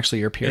 but it was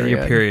actually your period.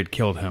 Your period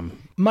killed him."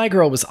 My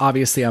Girl was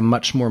obviously a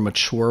much more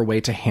mature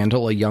way to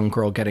handle a young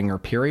girl getting her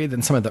period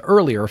than some of the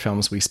earlier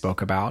films we spoke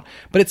about,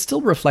 but it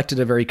still reflected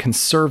a very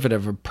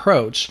conservative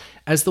approach,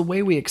 as the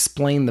way we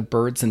explain the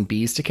birds and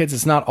bees to kids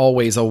is not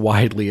always a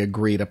widely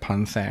agreed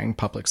upon thing.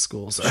 Public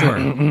schools.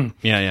 Sure.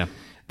 Yeah.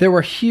 There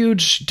were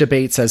huge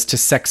debates as to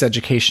sex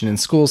education in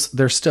schools.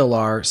 There still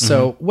are.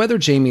 So whether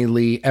Jamie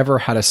Lee ever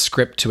had a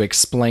script to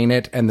explain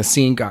it and the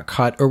scene got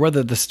cut, or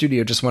whether the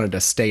studio just wanted to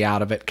stay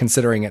out of it,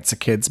 considering it's a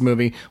kid's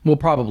movie, we'll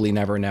probably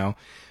never know.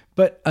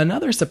 But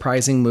another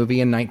surprising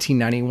movie in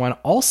 1991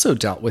 also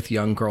dealt with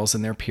young girls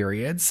and their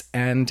periods,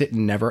 and it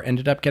never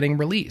ended up getting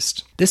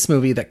released. This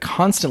movie that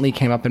constantly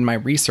came up in my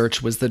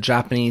research was the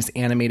Japanese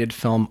animated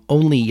film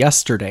Only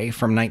Yesterday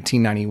from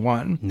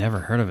 1991. Never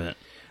heard of it.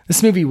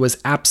 This movie was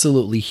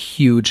absolutely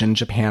huge in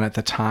Japan at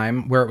the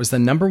time, where it was the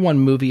 #1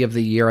 movie of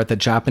the year at the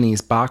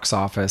Japanese box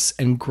office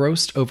and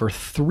grossed over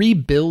 3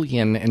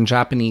 billion in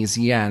Japanese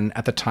yen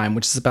at the time,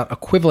 which is about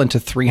equivalent to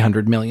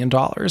 $300 million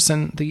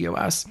in the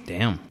US.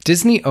 Damn.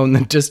 Disney owned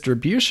the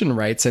distribution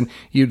rights, and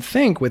you'd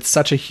think with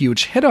such a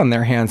huge hit on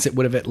their hands, it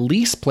would have at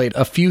least played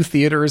a few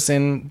theaters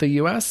in the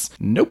US.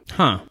 Nope.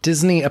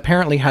 Disney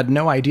apparently had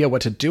no idea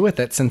what to do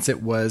with it since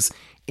it was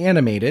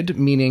animated,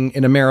 meaning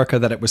in America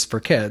that it was for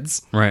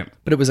kids. Right.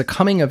 But it was a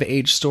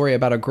coming-of-age story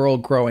about a girl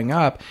growing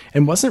up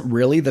and wasn't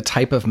really the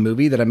type of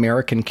movie that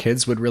American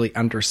kids would really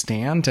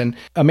understand. And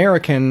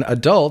American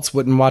adults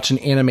wouldn't watch an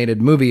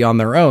animated movie on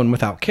their own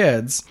without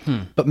kids.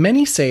 But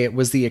many say it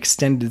was the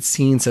extended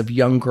scenes of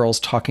young girls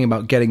talking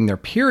about getting their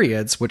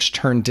periods which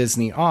turned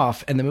Disney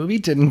off, and the movie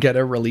didn't get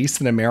a release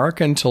in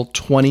America until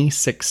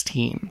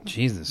 2016.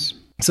 Jesus.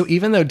 So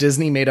even though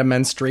Disney made a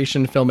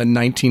menstruation film in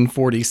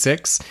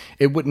 1946,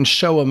 it wouldn't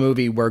show a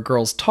movie where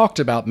girls talked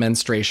about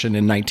menstruation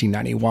in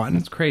 1991.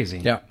 That's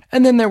crazy. Yeah.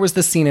 And then there was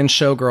the scene in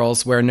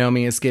Showgirls where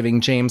Nomi is giving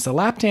James a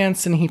lap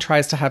dance and he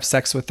tries to have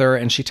sex with her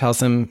and she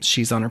tells him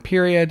she's on her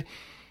period.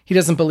 He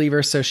doesn't believe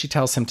her, so she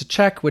tells him to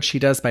check, which he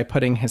does by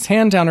putting his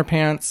hand down her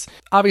pants.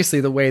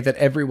 Obviously, the way that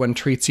everyone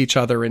treats each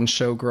other in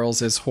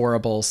Showgirls is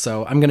horrible,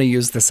 so I'm going to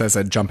use this as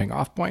a jumping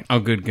off point. Oh,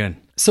 good.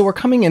 So we're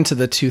coming into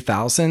the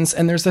 2000s,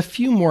 and there's a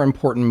few more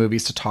important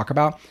movies to talk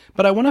about,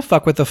 but I want to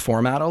fuck with the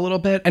format a little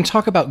bit and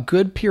talk about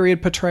good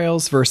period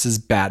portrayals versus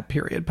bad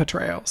period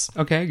portrayals.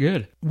 Okay,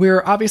 good.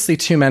 We're obviously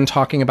two men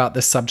talking about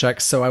this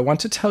subject, so I want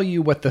to tell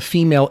you what the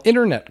female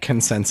internet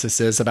consensus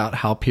is about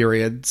how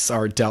periods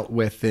are dealt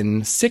with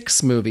in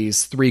 6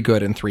 movies, 3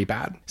 good and 3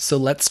 bad. So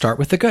let's start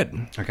with the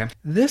good. Okay.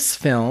 This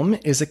film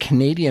is a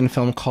Canadian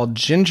film called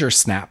Ginger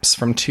Snaps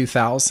from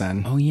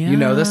 2000. Oh, yeah. You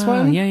know this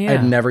one? Yeah.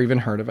 I'd never even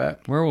heard of it.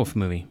 Werewolf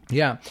movie.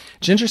 Yeah.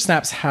 Ginger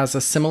Snaps has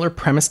a similar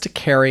premise to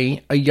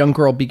Carrie. A young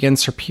girl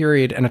begins her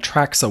period and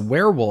attracts a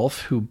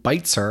werewolf who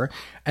bites her,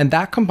 and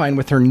that combined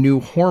with her new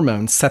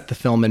hormones set the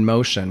film in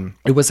motion.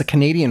 It was a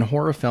Canadian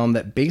horror film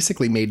that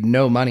basically made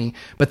no money,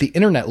 but the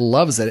internet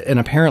loves it, and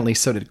apparently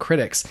so did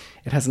critics.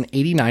 It has an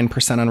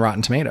 89% on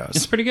Rotten Tomatoes.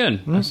 It's pretty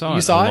good. I saw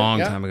it a long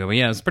time ago, but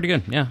yeah, it's pretty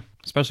good. Yeah.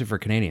 Especially for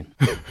Canadian.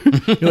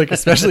 Like,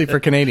 especially for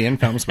Canadian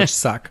films, which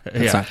suck.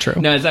 That's not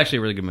true. No, it's actually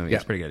a really good movie.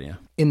 It's pretty good, yeah.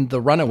 In The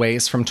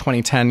Runaways from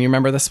 2010, you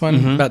remember this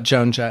one? About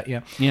Joan Jett,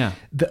 yeah. Yeah.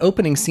 The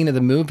opening scene of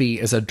the movie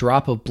is a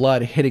drop of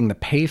blood hitting the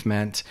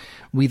pavement.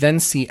 We then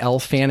see Elle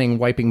Fanning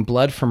wiping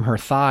blood from her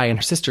thigh, and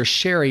her sister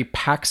Sherry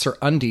packs her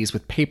undies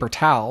with paper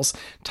towels,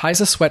 ties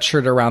a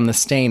sweatshirt around the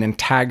stain, and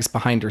tags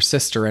behind her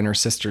sister and her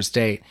sister's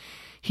date.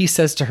 He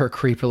says to her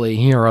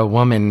creepily, "You're a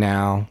woman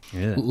now."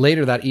 Yeah.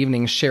 Later that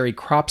evening, Sherry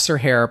crops her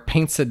hair,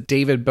 paints a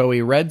David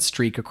Bowie red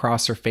streak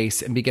across her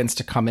face, and begins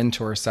to come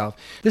into herself.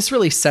 This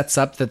really sets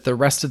up that the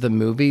rest of the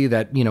movie,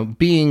 that, you know,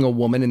 being a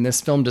woman in this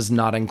film does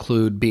not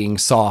include being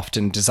soft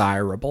and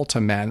desirable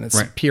to men.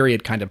 This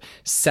period kind of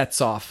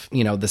sets off,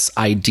 you know, this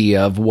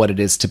idea of what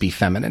it is to be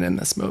feminine in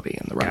this movie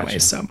in The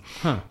Runaways. Gotcha.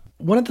 So,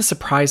 one of the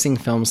surprising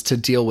films to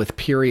deal with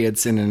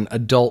periods in an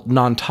adult,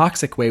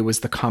 non-toxic way was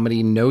the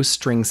comedy No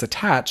Strings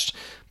Attached.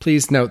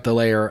 Please note the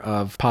layer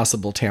of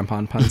possible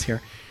tampon puns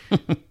here.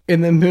 In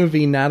the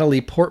movie,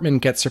 Natalie Portman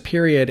gets her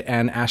period,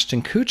 and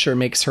Ashton Kutcher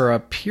makes her a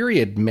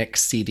period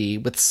mix CD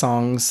with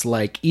songs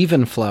like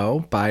Even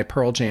Flow by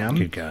Pearl Jam,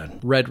 Good God.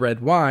 Red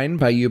Red Wine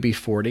by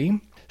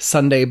UB40,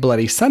 Sunday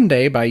Bloody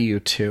Sunday by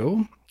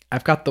U2,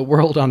 I've Got the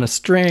World on a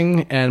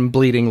String, and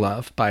Bleeding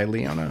Love by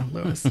Leona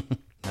Lewis.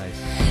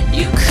 Nice.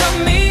 You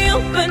cut me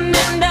open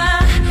and I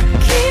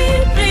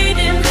keep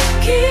bleeding,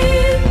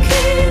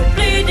 keep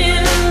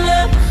bleeding,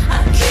 love.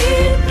 I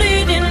keep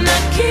bleeding, I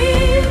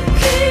keep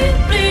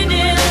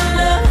bleeding,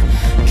 love.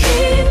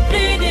 Keep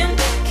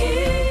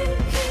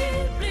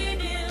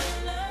bleeding,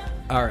 love.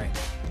 All right.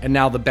 And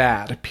now the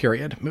bad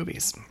period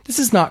movies. This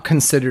is not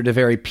considered a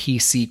very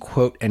PC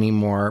quote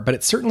anymore, but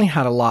it certainly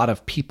had a lot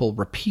of people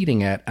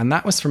repeating it, and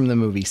that was from the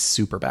movie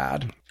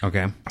Superbad.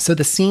 Okay. So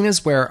the scene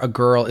is where a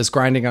girl is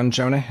grinding on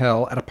Jonah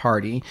Hill at a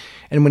party,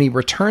 and when he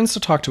returns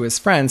to talk to his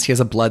friends, he has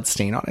a blood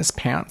stain on his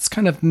pants,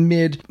 kind of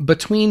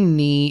between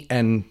knee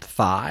and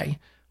thigh.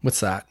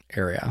 What's that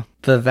area?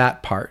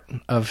 That part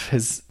of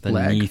his leg.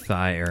 The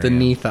knee-thigh area. The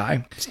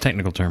knee-thigh. It's a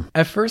technical term.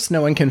 At first,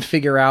 no one can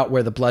figure out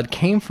where the blood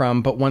came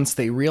from, but once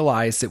they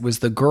realize it was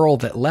the girl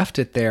that left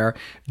it there,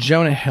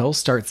 Jonah Hill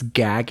starts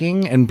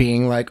gagging and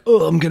being like,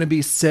 "Oh, I'm gonna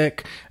be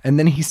sick." And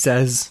then he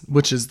says,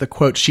 which is the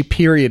quote, "She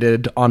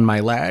perioded on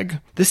my leg."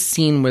 This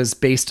scene was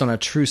based on a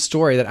true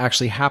story that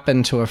actually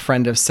happened to a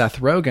friend of Seth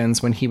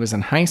Rogen's when he was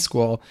in high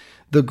school.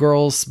 The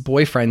girl's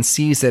boyfriend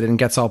sees it and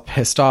gets all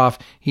pissed off.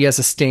 He has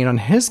a stain on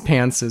his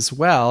pants as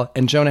well,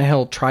 and Jonah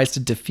Hill tries to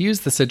diffuse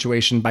the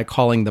situation by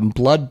calling them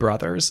blood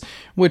brothers,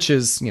 which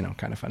is, you know,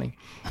 kind of funny.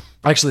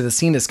 Actually, the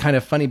scene is kind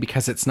of funny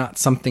because it's not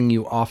something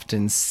you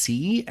often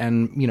see,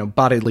 and, you know,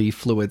 bodily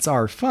fluids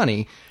are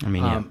funny. I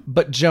mean, yeah.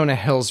 But Jonah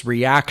Hill's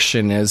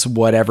reaction is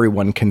what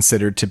everyone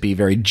considered to be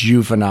very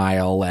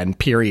juvenile and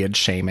period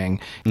shaming.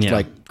 Yeah.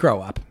 Like,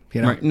 grow up.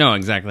 You know? Right. No,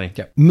 exactly.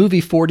 Yeah.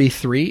 Movie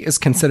 43 is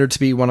considered to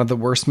be one of the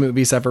worst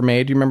movies ever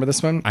made. You remember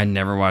this one? I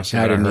never watched it,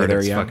 I but I didn't heard either,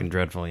 it's yeah. fucking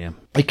dreadful, yeah.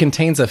 It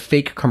contains a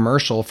fake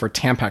commercial for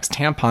Tampax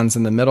tampons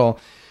in the middle.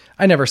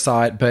 I never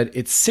saw it, but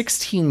it's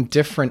 16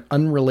 different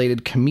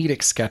unrelated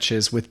comedic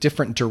sketches with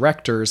different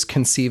directors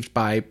conceived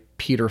by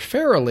Peter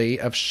Farrelly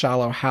of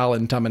Shallow Hal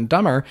and Dumb and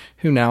Dumber,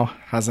 who now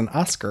has an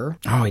Oscar.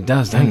 Oh, he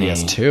does, doesn't he? He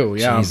has two,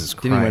 yeah. Jesus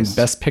Christ. Did he win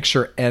Best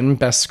Picture and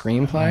Best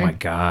Screenplay? Oh, my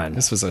God.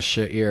 This was a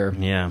shit year.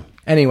 Yeah.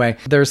 Anyway,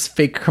 there's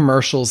fake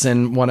commercials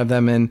in one of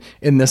them, and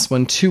in this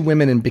one, two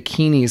women in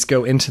bikinis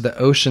go into the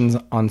oceans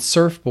on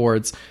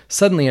surfboards.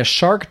 Suddenly, a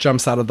shark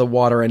jumps out of the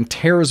water and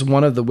tears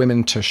one of the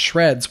women to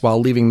shreds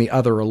while leaving the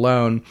other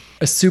alone.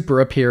 A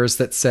super appears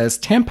that says,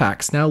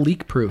 "Tampax, now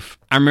leak-proof."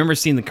 I remember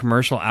seeing the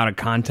commercial out of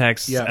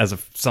context as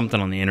something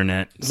on the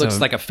internet.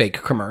 Looks like a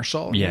fake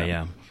commercial.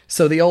 Yeah.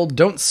 So the old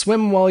 "don't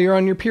swim while you're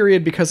on your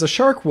period because a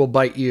shark will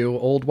bite you"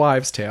 old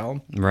wives'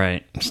 tale.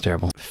 Right. It's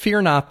terrible.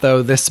 Fear not,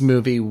 though, this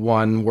movie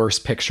won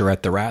Worst Picture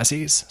at the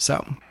Razzies,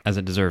 so... As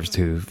it deserves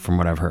to, from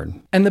what I've heard.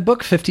 And the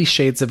book 50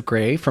 Shades of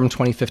Grey from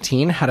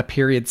 2015 had a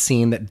period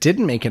scene that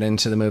didn't make it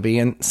into the movie,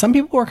 and some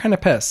people were kind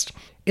of pissed.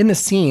 In the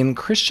scene,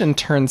 Christian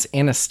turns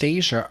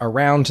Anastasia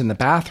around in the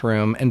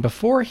bathroom, and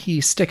before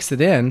he sticks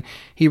it in,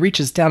 he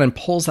reaches down and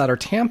pulls out her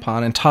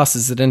tampon and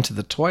tosses it into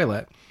the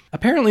toilet.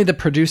 Apparently the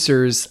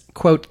producers,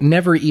 quote,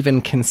 never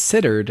even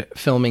considered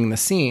filming the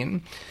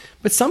scene.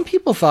 But some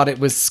people thought it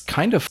was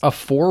kind of a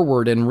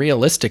forward and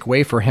realistic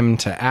way for him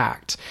to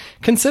act,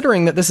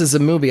 considering that this is a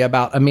movie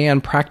about a man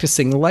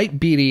practicing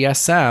light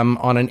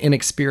BDSM on an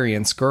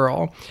inexperienced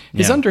girl.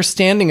 His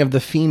understanding of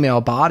the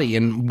female body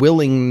and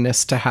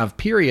willingness to have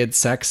period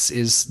sex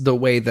is the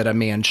way that a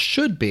man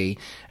should be.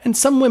 And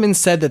some women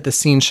said that the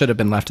scene should have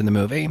been left in the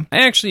movie.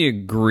 I actually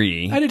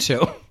agree. I do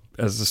too.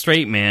 As a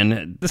straight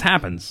man, this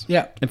happens.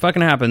 Yeah. It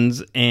fucking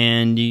happens,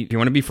 and if you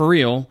want to be for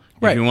real,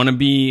 right. If you want to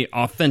be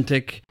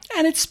authentic...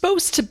 And it's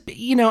supposed to be,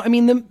 you know, I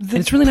mean, the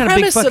it's really not a big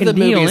premise fucking of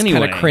the deal movie is anyway.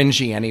 kind of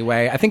cringy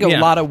anyway. I think a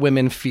lot of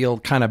women feel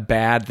kind of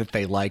bad that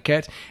they like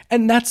it,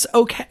 and that's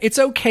okay. It's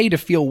okay to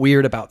feel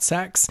weird about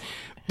sex.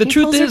 The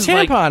truth is,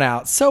 tampon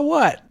out. So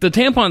what? The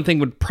tampon thing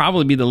would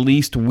probably be the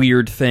least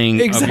weird thing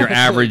of your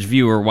average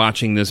viewer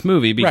watching this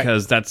movie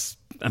because that's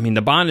I mean,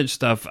 the bondage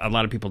stuff, a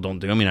lot of people don't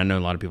do. I mean, I know a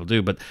lot of people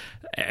do, but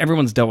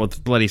everyone's dealt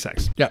with bloody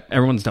sex. Yeah.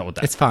 Everyone's dealt with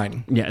that. It's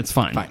fine. Yeah, it's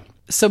fine. Fine.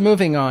 So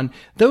moving on,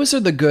 those are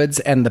the goods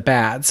and the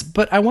bads,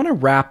 but I want to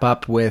wrap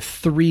up with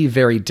 3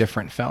 very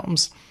different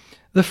films.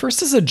 The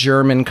first is a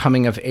German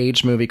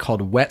coming-of-age movie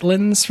called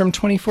Wetlands from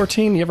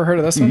 2014. You ever heard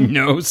of this one?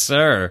 No,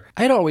 sir.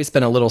 I'd always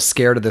been a little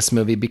scared of this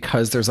movie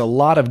because there's a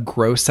lot of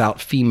gross-out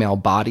female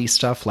body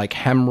stuff like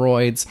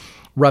hemorrhoids,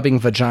 rubbing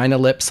vagina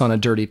lips on a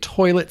dirty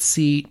toilet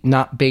seat,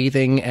 not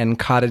bathing, and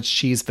cottage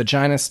cheese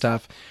vagina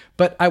stuff.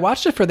 But I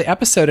watched it for the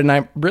episode and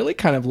I really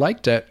kind of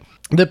liked it.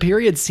 The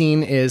period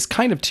scene is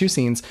kind of 2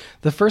 scenes.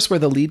 The first where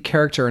the lead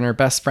character and her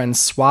best friend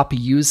swap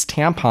used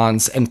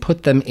tampons and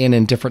put them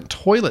in different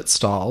toilet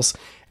stalls.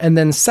 And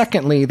then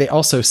secondly, they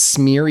also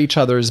smear each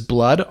other's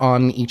blood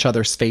on each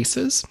other's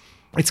faces.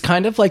 It's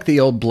kind of like the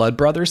old Blood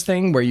Brothers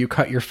thing where you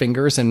cut your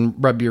fingers and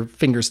rub your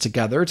fingers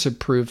together to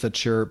prove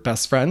that you're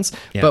best friends,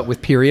 but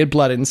with period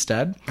blood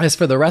instead. As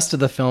for the rest of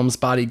the film's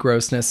body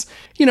grossness,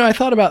 I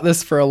thought about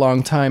this for a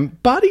long time.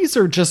 Bodies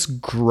are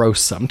just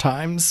gross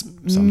sometimes.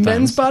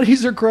 Men's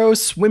bodies are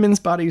gross. Women's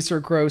bodies are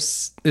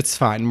gross. It's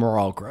fine. We're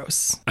all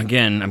gross.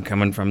 Again, I'm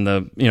coming from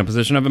the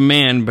position of a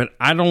man, but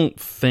I don't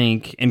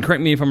think, and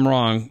correct me if I'm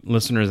wrong,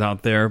 listeners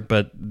out there,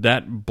 but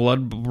that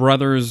Blood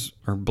Brothers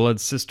or Blood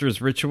Sisters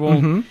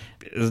ritual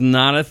is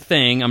not a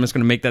thing. I'm just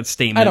going to make that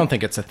statement. I don't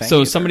think it's a thing. So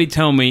either. somebody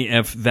tell me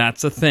if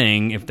that's a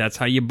thing, if that's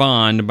how you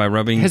bond by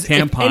rubbing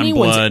tampon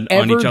blood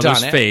on each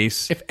other's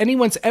face. If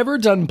anyone's ever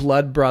done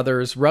Blood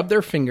Brothers, rubbed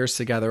their fingers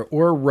together,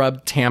 or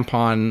rubbed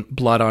tampon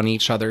blood on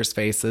each other's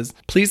faces,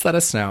 please let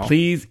us know.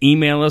 Please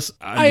email us.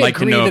 I'd like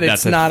to know if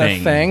that's it's not a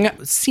thing.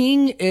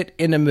 Seeing it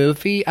in a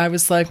movie, I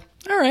was like,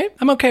 all right,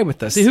 I'm okay with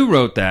this. See, who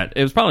wrote that?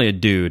 It was probably a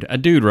dude. A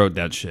dude wrote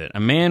that shit. A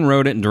man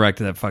wrote it and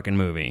directed that fucking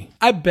movie.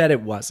 I bet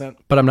it wasn't,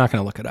 but I'm not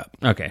going to look it up.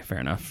 Okay, fair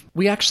enough.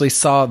 We actually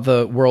saw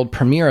the world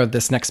premiere of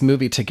this next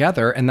movie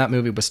together, and that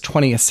movie was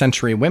 20th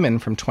Century Women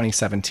from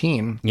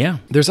 2017. Yeah.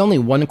 There's only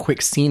one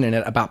quick scene in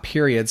it about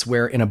periods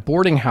where, in a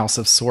boarding house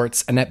of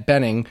sorts, Annette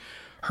Bening,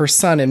 her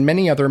son, and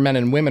many other men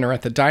and women are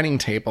at the dining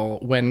table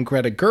when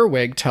Greta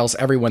Gerwig tells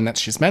everyone that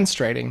she's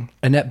menstruating.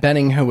 Annette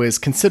Bening, who is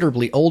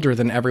considerably older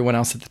than everyone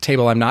else at the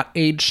table, I'm not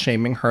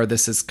age-shaming her,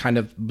 this is kind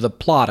of the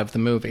plot of the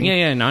movie.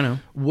 Yeah, no, I know.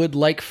 Would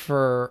like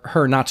for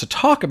her not to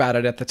talk about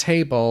it at the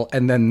table,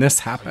 and then this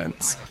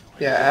happens.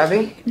 Yeah,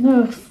 Abby?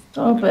 No,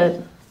 stop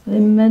it.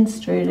 I'm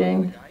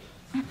menstruating.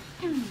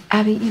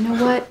 Abby, you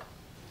know what?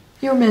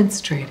 You're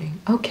menstruating.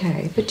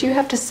 Okay, but do you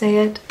have to say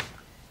it?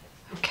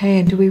 Okay,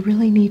 and do we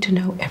really need to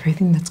know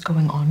everything that's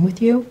going on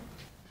with you?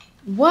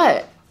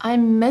 What?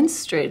 I'm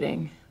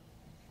menstruating.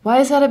 Why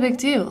is that a big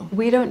deal?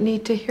 We don't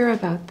need to hear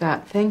about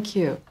that. Thank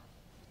you.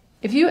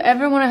 If you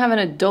ever want to have an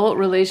adult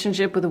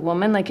relationship with a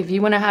woman, like if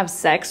you want to have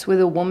sex with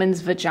a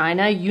woman's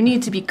vagina, you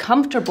need to be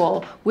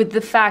comfortable with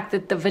the fact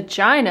that the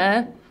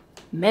vagina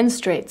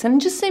menstruates. And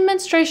just say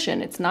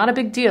menstruation. It's not a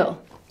big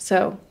deal.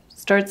 So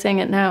start saying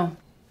it now.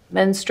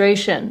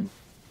 Menstruation.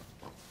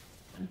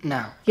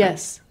 No.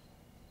 Yes.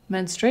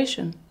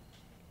 Menstruation.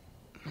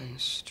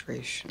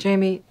 Menstruation.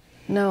 Jamie,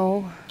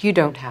 No. you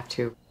don't have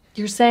to.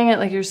 You're saying it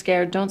like you're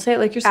scared. Don't say it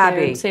like you're scared.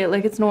 Abby. Say it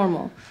like it's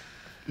normal.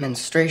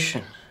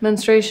 Menstruation.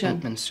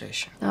 Menstruation.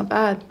 Menstruation. Not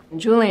bad.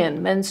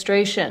 Julian,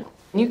 menstruation.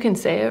 You can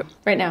say it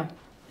right now.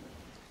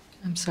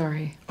 I'm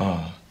sorry.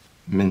 Oh,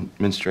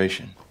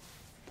 menstruation.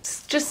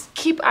 Just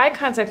keep eye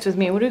contact with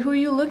me. Who are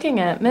you looking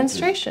at?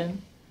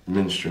 Menstruation.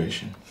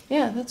 Menstruation.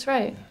 Yeah, that's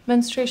right.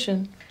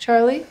 Menstruation.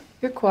 Charlie,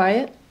 you're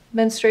quiet.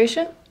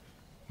 Menstruation?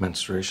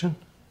 Menstruation?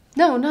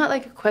 No, not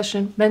like a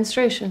question.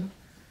 Menstruation.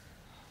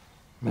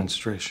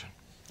 Menstruation.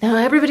 Now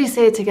everybody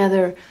say it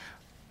together.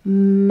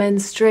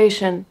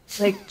 Menstruation.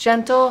 Like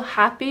gentle,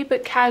 happy,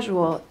 but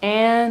casual.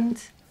 And...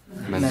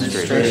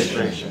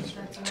 Menstruation.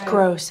 It's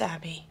gross,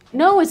 Abby.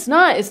 No, it's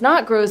not. It's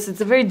not gross.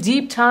 It's a very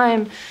deep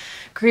time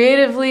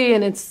creatively,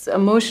 and it's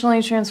emotionally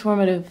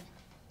transformative.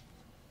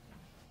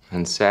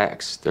 And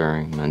sex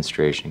during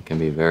menstruation can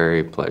be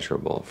very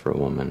pleasurable for a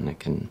woman. It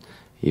can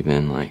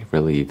even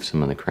relieve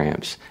some of the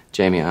cramps.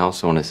 Jamie, I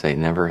also want to say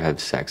never have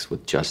sex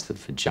with just the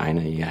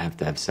vagina. You have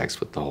to have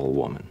sex with the whole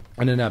woman.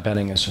 And Annette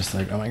Bening is just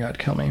like, oh my God,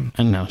 kill me.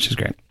 And no, she's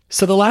great.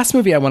 So the last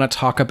movie I want to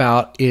talk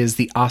about is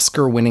the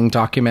Oscar-winning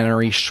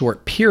documentary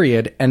short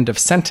period, End of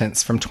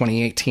Sentence from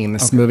 2018.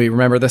 This movie,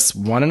 remember this,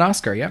 won an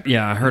Oscar, yeah?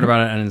 Yeah, I heard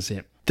about it. I didn't see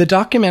it. The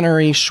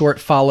documentary short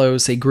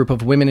follows a group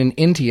of women in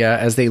India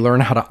as they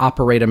learn how to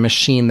operate a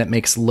machine that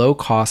makes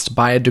low-cost,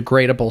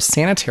 biodegradable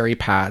sanitary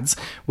pads,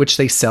 which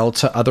they sell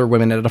to other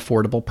women at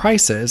affordable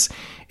prices.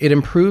 It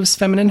improves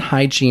feminine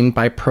hygiene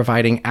by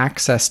providing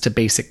access to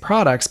basic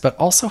products, but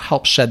also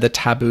helps shed the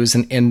taboos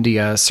in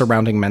India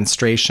surrounding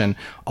menstruation,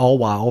 all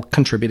while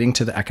contributing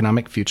to the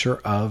economic future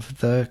of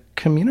the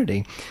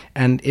community.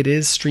 And it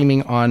is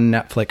streaming on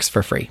Netflix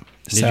for free.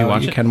 Did you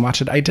watch it? You can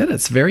watch it. I did.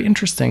 It's very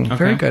interesting. Okay.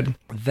 Very good.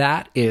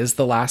 That is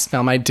the last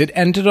film. I did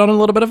end it on a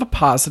little bit of a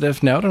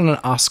positive note, on an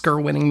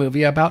Oscar-winning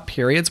movie about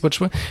periods, which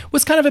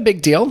was kind of a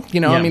big deal. You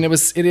know, Yeah. I mean,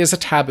 it is a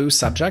taboo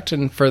subject,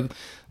 and for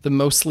the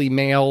mostly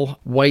male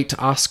white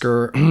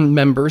Oscar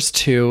members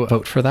to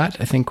vote for that,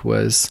 I think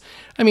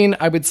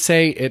I would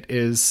say it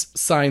is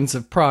signs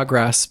of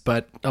progress,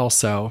 but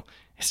also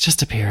it's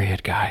just a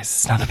period, guys.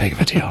 It's not that big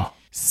of a deal.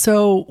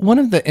 So one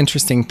of the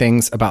interesting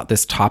things about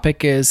this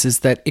topic is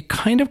that it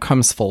kind of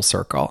comes full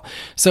circle.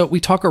 So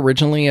we talk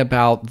originally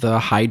about the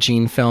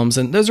hygiene films,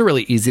 and those are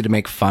really easy to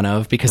make fun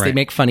of because they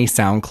make funny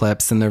sound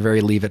clips and they're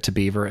very Leave It to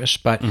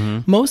Beaver-ish. But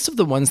most of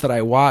the ones that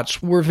I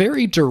watched were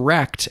very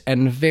direct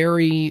and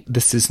very,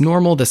 this is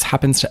normal. This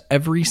happens to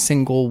every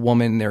single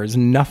woman. There is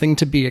nothing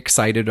to be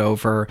excited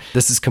over.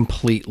 This is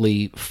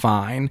completely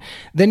fine.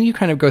 Then you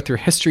kind of go through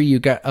history. You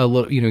get a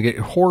little, you get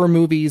horror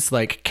movies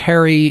like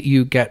Carrie.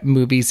 You get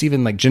movies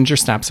even like Ginger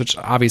Snaps, which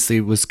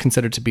obviously was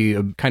considered to be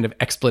a kind of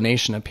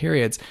explanation of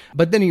periods.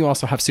 But then you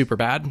also have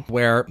Superbad,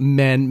 where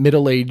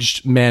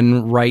middle-aged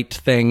men write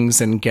things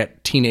and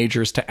get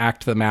teenagers to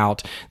act them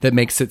out that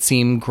makes it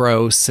seem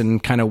gross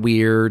and kind of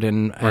weird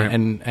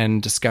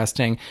and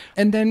disgusting.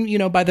 And then,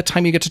 by the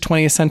time you get to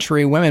 20th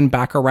century women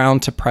back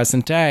around to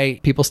present day,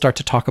 people start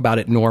to talk about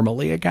it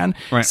normally again.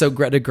 Right. So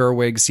Greta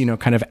Gerwig's,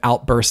 kind of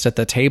outburst at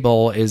the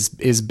table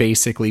is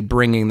basically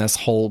bringing this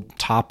whole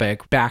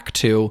topic back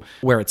to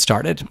where it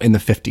started in the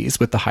 50s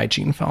with the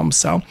hygiene films.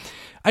 So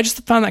I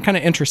just found that kind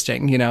of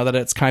interesting, that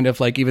it's kind of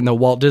like, even though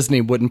Walt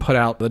Disney wouldn't put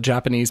out the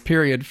Japanese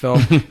period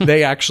film,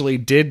 they actually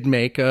did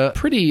make a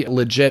pretty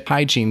legit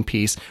hygiene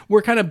piece.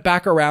 We're kind of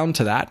back around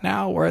to that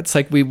now, where it's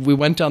like we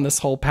went down this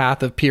whole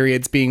path of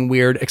periods being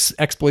weird,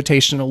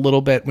 exploitation a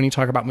little bit when you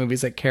talk about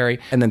movies like Carrie,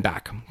 and then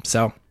back.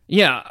 So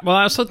yeah, well,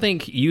 I also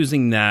think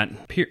using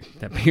that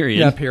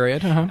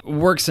period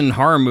works in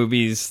horror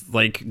movies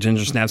like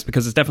Ginger Snaps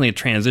because it's definitely a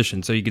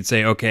transition. So you could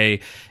say,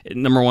 okay,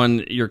 number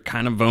one, you're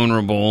kind of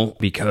vulnerable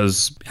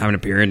because having a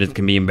period, it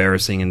can be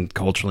embarrassing and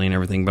culturally and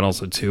everything, but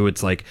also too,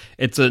 it's like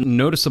it's a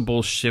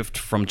noticeable shift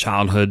from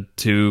childhood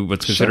to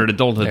what's considered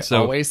adulthood. They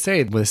always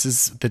say this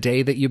is the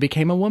day that you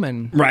became a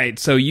woman. Right.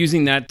 So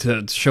using that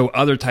to show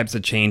other types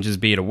of changes,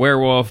 be it a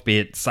werewolf, be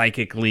it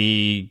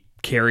psychically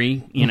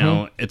Carrie,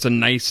 it's a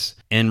nice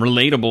and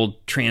relatable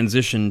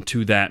transition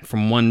to that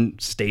from one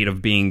state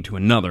of being to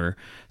another.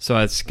 So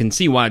I can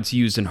see why it's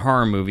used in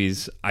horror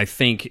movies. I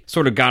think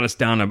sort of got us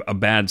down a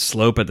bad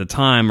slope at the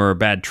time, or a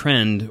bad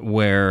trend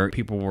where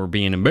people were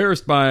being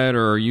embarrassed by it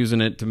or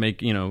using it to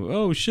make,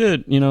 oh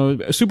shit,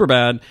 super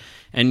bad.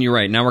 And you're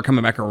right. Now we're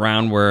coming back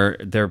around where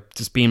they're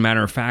just being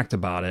matter of fact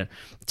about it,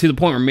 to the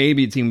point where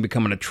maybe it's even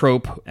becoming a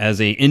trope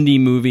as a indie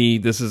movie.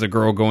 This is a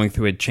girl going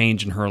through a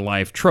change in her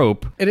life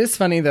trope. It is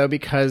funny though,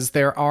 because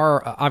there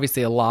are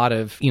obviously a lot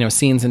of,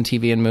 scenes in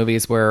TV and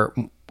movies where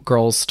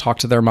girls talk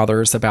to their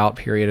mothers about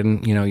period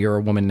and, you're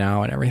a woman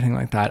now and everything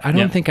like that. I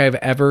don't think I've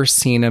ever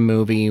seen a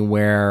movie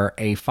where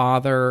a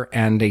father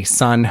and a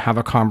son have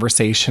a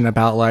conversation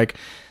about like,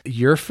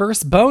 your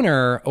first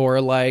boner, or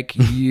like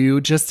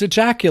you just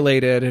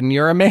ejaculated and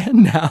you're a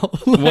man now.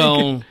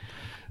 Well,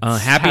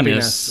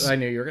 happiness. I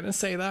knew you were going to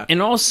say that.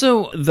 And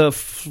also, the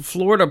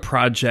Florida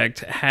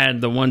Project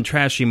had the one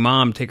trashy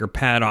mom take her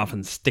pad off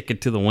and stick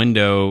it to the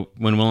window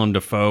when Willem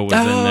Dafoe was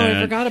in there.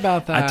 I forgot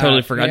about that. I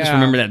totally forgot. I just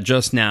remember that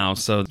just now.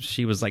 So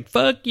she was like,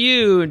 "Fuck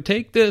you," and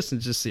take this,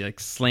 and just like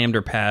slammed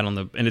her pad on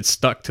and it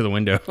stuck to the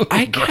window.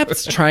 I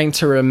kept trying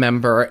to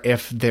remember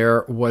if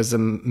there was a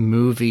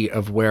movie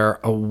of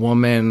where a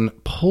woman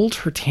pulled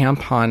her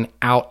tampon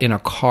out in a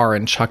car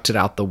and chucked it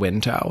out the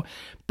window.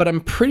 But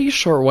I'm pretty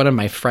sure one of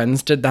my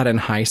friends did that in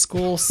high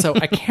school. So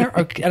I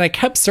can't, and I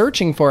kept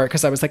searching for it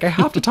because I was like, I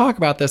have to talk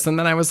about this. And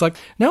then I was like,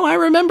 no, I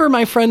remember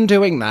my friend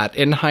doing that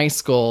in high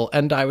school.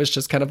 And I was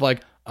just kind of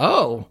like,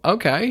 oh,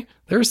 okay.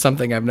 There's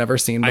something I've never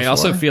seen before. I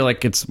also feel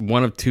like it's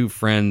one of two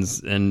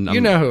friends. And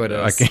you know who it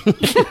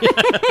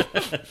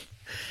is.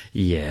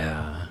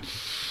 Yeah.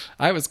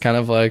 I was kind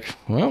of like,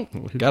 well,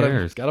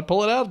 gotta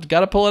pull it out.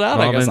 Gotta pull it out,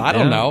 well, I guess. I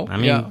don't know. I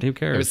mean, who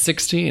cares? I was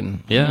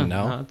 16. Yeah. I don't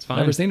know. No, it's fine.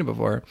 Never seen it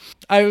before.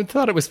 I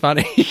thought it was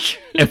funny.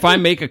 If I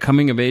make a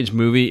coming of age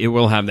movie, it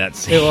will have that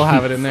scene. It will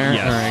have it in there?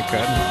 Yes. All right,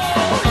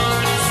 good.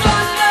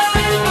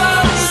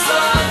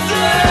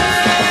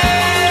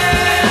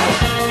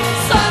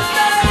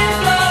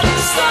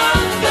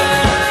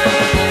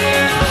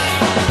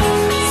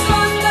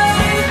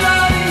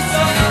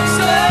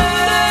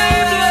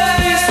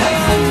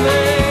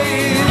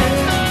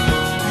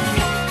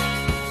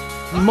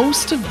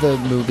 Most of the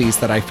movies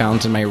that I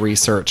found in my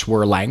research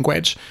were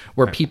language,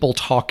 were people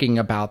talking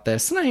about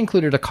this, and I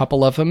included a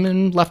couple of them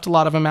and left a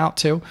lot of them out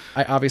too.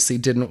 I obviously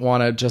didn't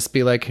want to just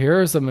be like,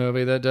 here's a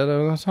movie that did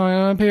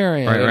a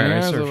period,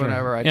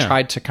 whatever. I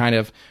tried to kind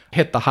of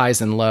hit the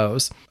highs and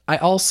lows. I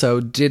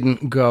also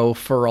didn't go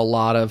for a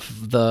lot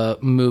of the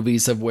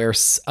movies of where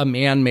a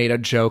man made a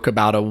joke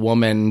about a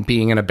woman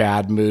being in a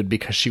bad mood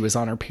because she was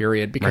on her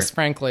period, because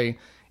frankly,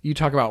 you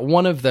talk about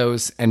one of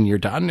those and you're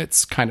done.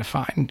 It's kind of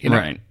fine.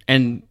 Right.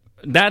 And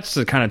That's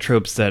the kind of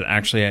tropes that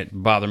actually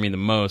bother me the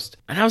most.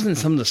 And I was in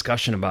some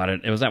discussion about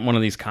it. It was at one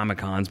of these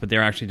Comic-Cons, but they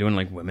were actually doing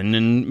like women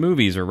in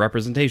movies or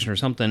representation or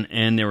something.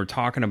 And they were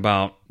talking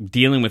about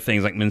dealing with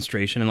things like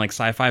menstruation and like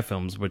sci-fi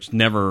films, which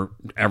never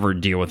ever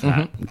deal with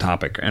that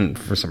topic. And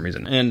for some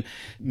reason. And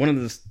one of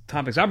the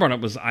topics I brought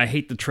up was I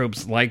hate the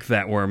tropes like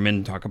that where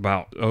men talk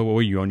about, oh,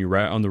 well, you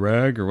on the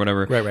rag or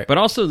whatever. Right. But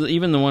also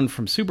even the one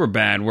from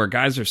Superbad where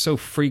guys are so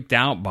freaked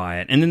out by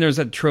it. And then there's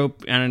that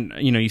trope, and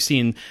you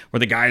see where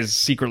the guy's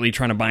secretly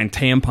trying to buy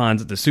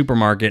tampons at the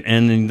supermarket,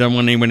 and then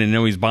when they went and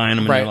know he's buying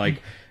them, and they're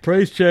like,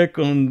 price check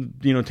on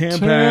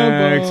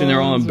Tampax, and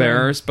they're all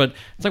embarrassed. But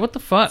it's like, what the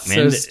fuck, man?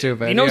 So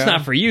stupid. It's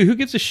not for you. Who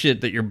gives a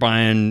shit that you're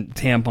buying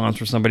tampons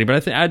for somebody? But I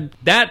think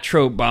that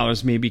trope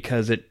bothers me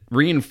because it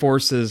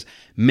reinforces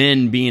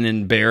men being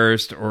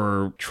embarrassed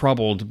or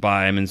troubled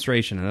by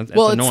menstruation, and that's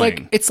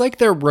annoying. It's like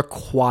they're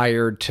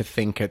required to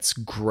think it's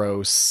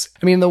gross.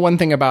 I mean, the one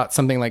thing about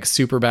something like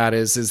Superbad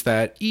is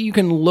that you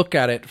can look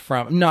at it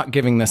from, not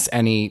giving this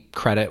any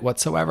credit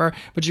whatsoever,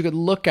 but you could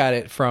look at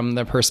it from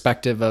the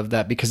perspective of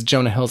that because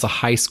Jonah Hill's a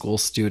high school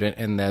student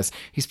in this.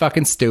 He's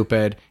fucking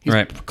stupid. He's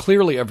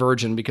clearly a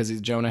virgin because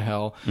he's Jonah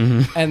Hill.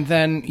 And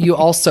then you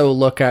also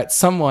look at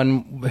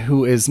someone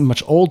who is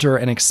much older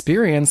and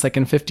experienced, like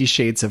in 50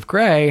 Shades of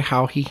Grey,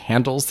 how he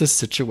handles this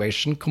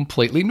situation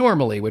completely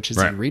normally, which is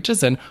he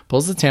reaches in,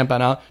 pulls the tampon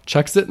out,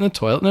 chucks it in the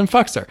toilet, and then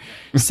fucks her.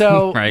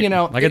 So,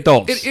 like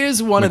adults. It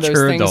is one of those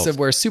Mature things adults. of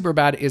where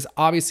Superbad is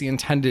obviously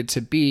intended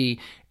to be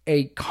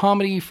a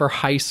comedy for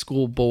high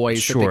school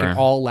boys that they can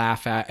all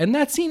laugh at. And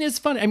that scene is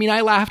funny. I mean,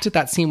 I laughed at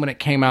that scene when it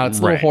came out. It's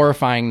a little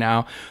horrifying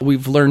now.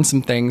 We've learned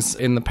some things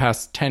in the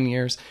past 10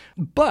 years.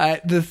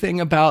 But the thing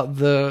about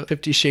the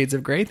 50 Shades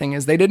of Grey thing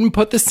is they didn't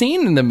put the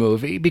scene in the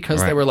movie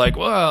because they were like,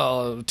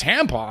 well,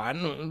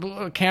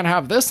 tampon, can't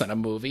have this in a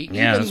movie.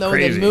 Yeah, even though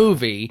the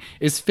movie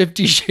is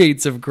 50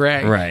 Shades of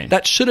Grey. Right.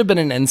 That should have been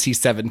an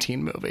NC-17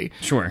 movie.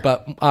 Sure.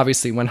 But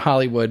obviously when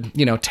Hollywood,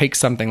 takes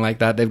something like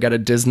that, they've got to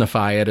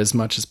Disneyfy it as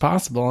much as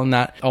possible. And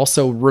that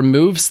also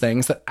removes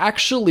things that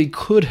actually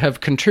could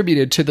have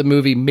contributed to the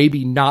movie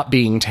maybe not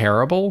being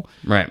terrible.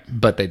 Right.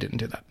 But they didn't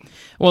do that.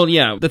 Well,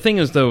 yeah. The thing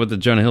is, though, with the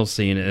Jonah Hill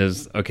scene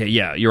is, okay,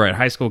 yeah, you're right.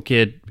 High school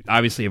kid,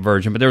 obviously a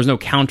virgin, but there was no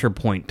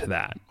counterpoint to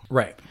that.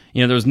 Right.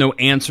 There was no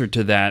answer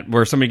to that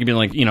where somebody could be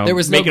like, there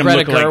was no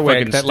Greta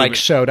Gerwig that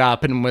showed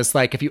up and was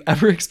like, if you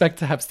ever expect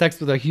to have sex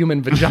with a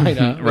human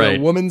vagina, or a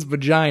woman's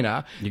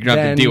vagina, you're going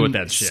to have to deal with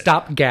that shit.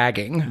 Stop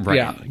gagging. Right.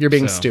 Yeah, you're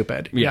being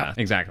stupid. Yeah,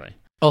 exactly.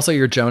 Also,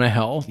 you're Jonah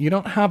Hill. You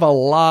don't have a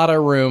lot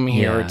of room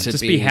here to just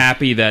be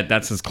happy that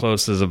that's as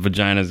close as a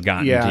vagina's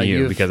gotten to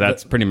you, because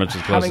that's pretty much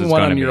as close as it's going to be. Having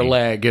one on your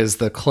leg is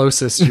the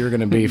closest you're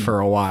going to be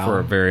for a while. For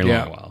a very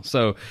long while.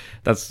 So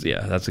that's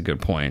a good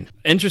point.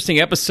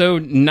 Interesting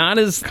episode. Not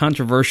as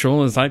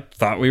controversial as I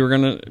thought we were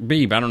going to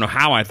be, but I don't know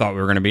how I thought we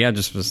were going to be. I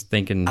just was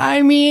thinking.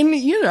 I mean,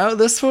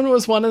 this one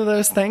was one of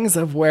those things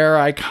of where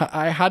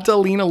I had to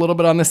lean a little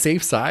bit on the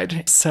safe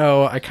side.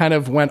 So I kind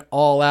of went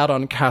all out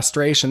on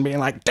castration, being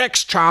like,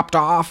 dick's chopped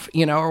off,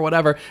 or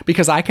whatever,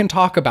 because I can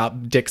talk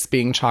about dicks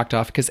being chopped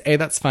off because A,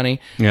 that's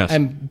funny. Yes.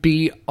 And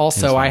B,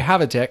 also I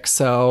have a dick,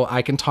 so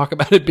I can talk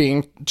about it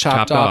being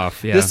chopped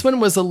off. Yeah. This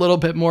one was a little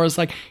bit more, it's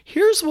like,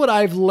 here's what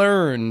I've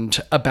learned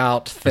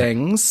about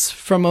things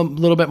from a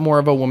little bit more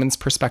of a woman's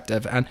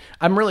perspective. And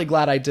I'm really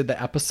glad I did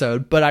the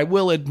episode, but I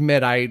will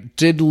admit I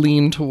did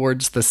lean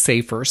towards the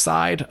safer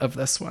side of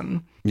this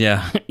one.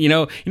 Yeah. You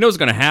know what's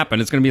going to happen?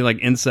 It's going to be like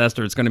incest,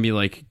 or it's going to be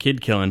like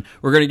kid killing.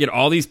 We're going to get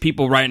all these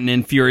people writing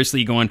in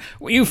furiously going,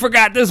 well, you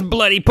forgot this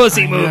bloody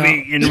pussy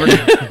movie. And we're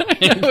going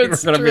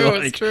to be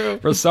like,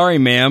 we're sorry,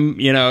 ma'am.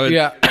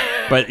 Yeah.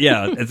 But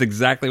yeah, it's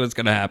exactly what's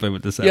going to happen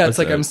with this episode. Yeah, it's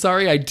like, I'm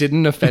sorry I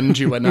didn't offend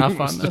you enough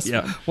on this.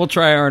 Yeah, we'll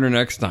try harder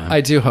next time.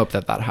 I do hope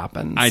that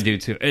happens. I do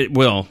too. It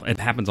will. It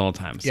happens all the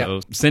time.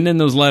 So send in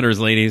those letters,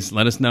 ladies.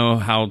 Let us know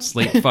how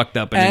Slate fucked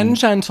up. And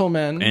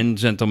gentlemen.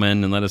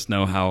 And let us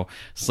know how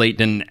Slate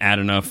didn't add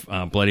enough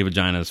bloody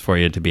vaginas for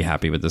you to be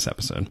happy with this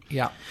episode.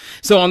 Yeah.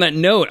 So on that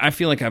note, I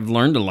feel like I've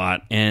learned a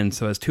lot. And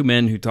so as two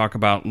men who talk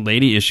about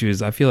lady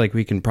issues, I feel like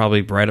we can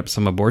probably write up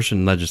some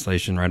abortion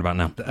legislation right about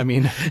now. I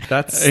mean,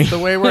 that's the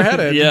way we're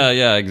headed.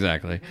 Yeah,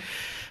 exactly.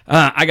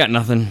 I got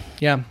nothing.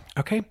 Yeah.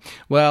 Okay.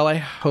 Well, I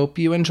hope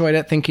you enjoyed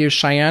it. Thank you,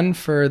 Cheyenne,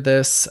 for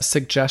this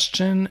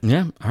suggestion.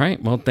 Yeah. All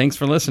right. Well, thanks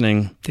for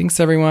listening.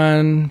 Thanks,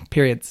 everyone.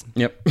 Periods.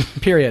 Yep.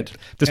 Period.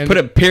 Just put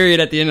a period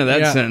at the end of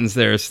that sentence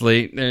there,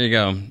 Slate. There you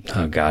go.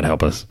 Oh, God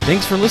help us.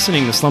 Thanks for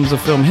listening to Slums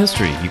of Film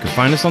History. You can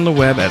find us on the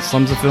web at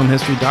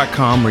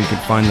slumsoffilmhistory.com, where you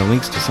can find the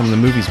links to some of the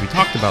movies we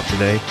talked about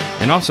today.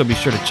 And also be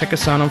sure to check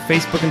us out on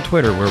Facebook and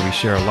Twitter, where we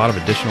share a lot of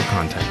additional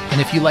content.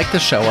 And if you like the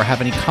show or have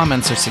any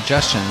comments or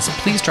suggestions,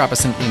 please drop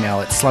us an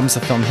email at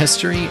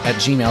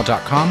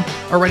slumsoffilmhistory@gmail.com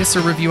or write us a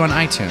review on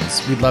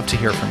iTunes. We'd love to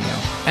hear from you.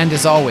 And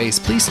as always,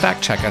 please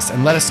fact check us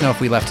and let us know if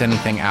we left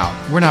anything out.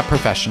 We're not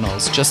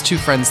professionals, just two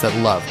friends that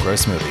love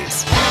gross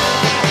movies.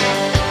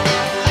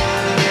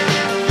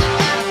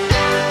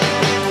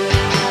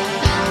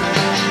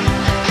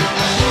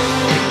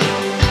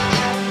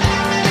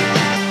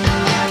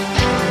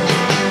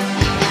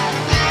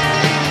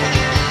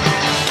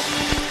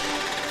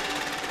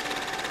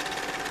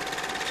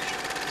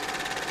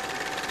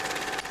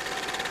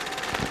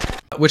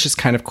 which is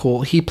kind of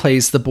cool. He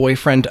plays the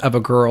boyfriend of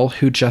a girl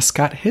who just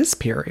got his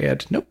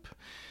period. Nope.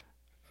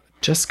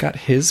 Just got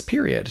his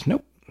period.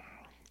 Nope.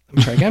 Let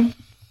me try again.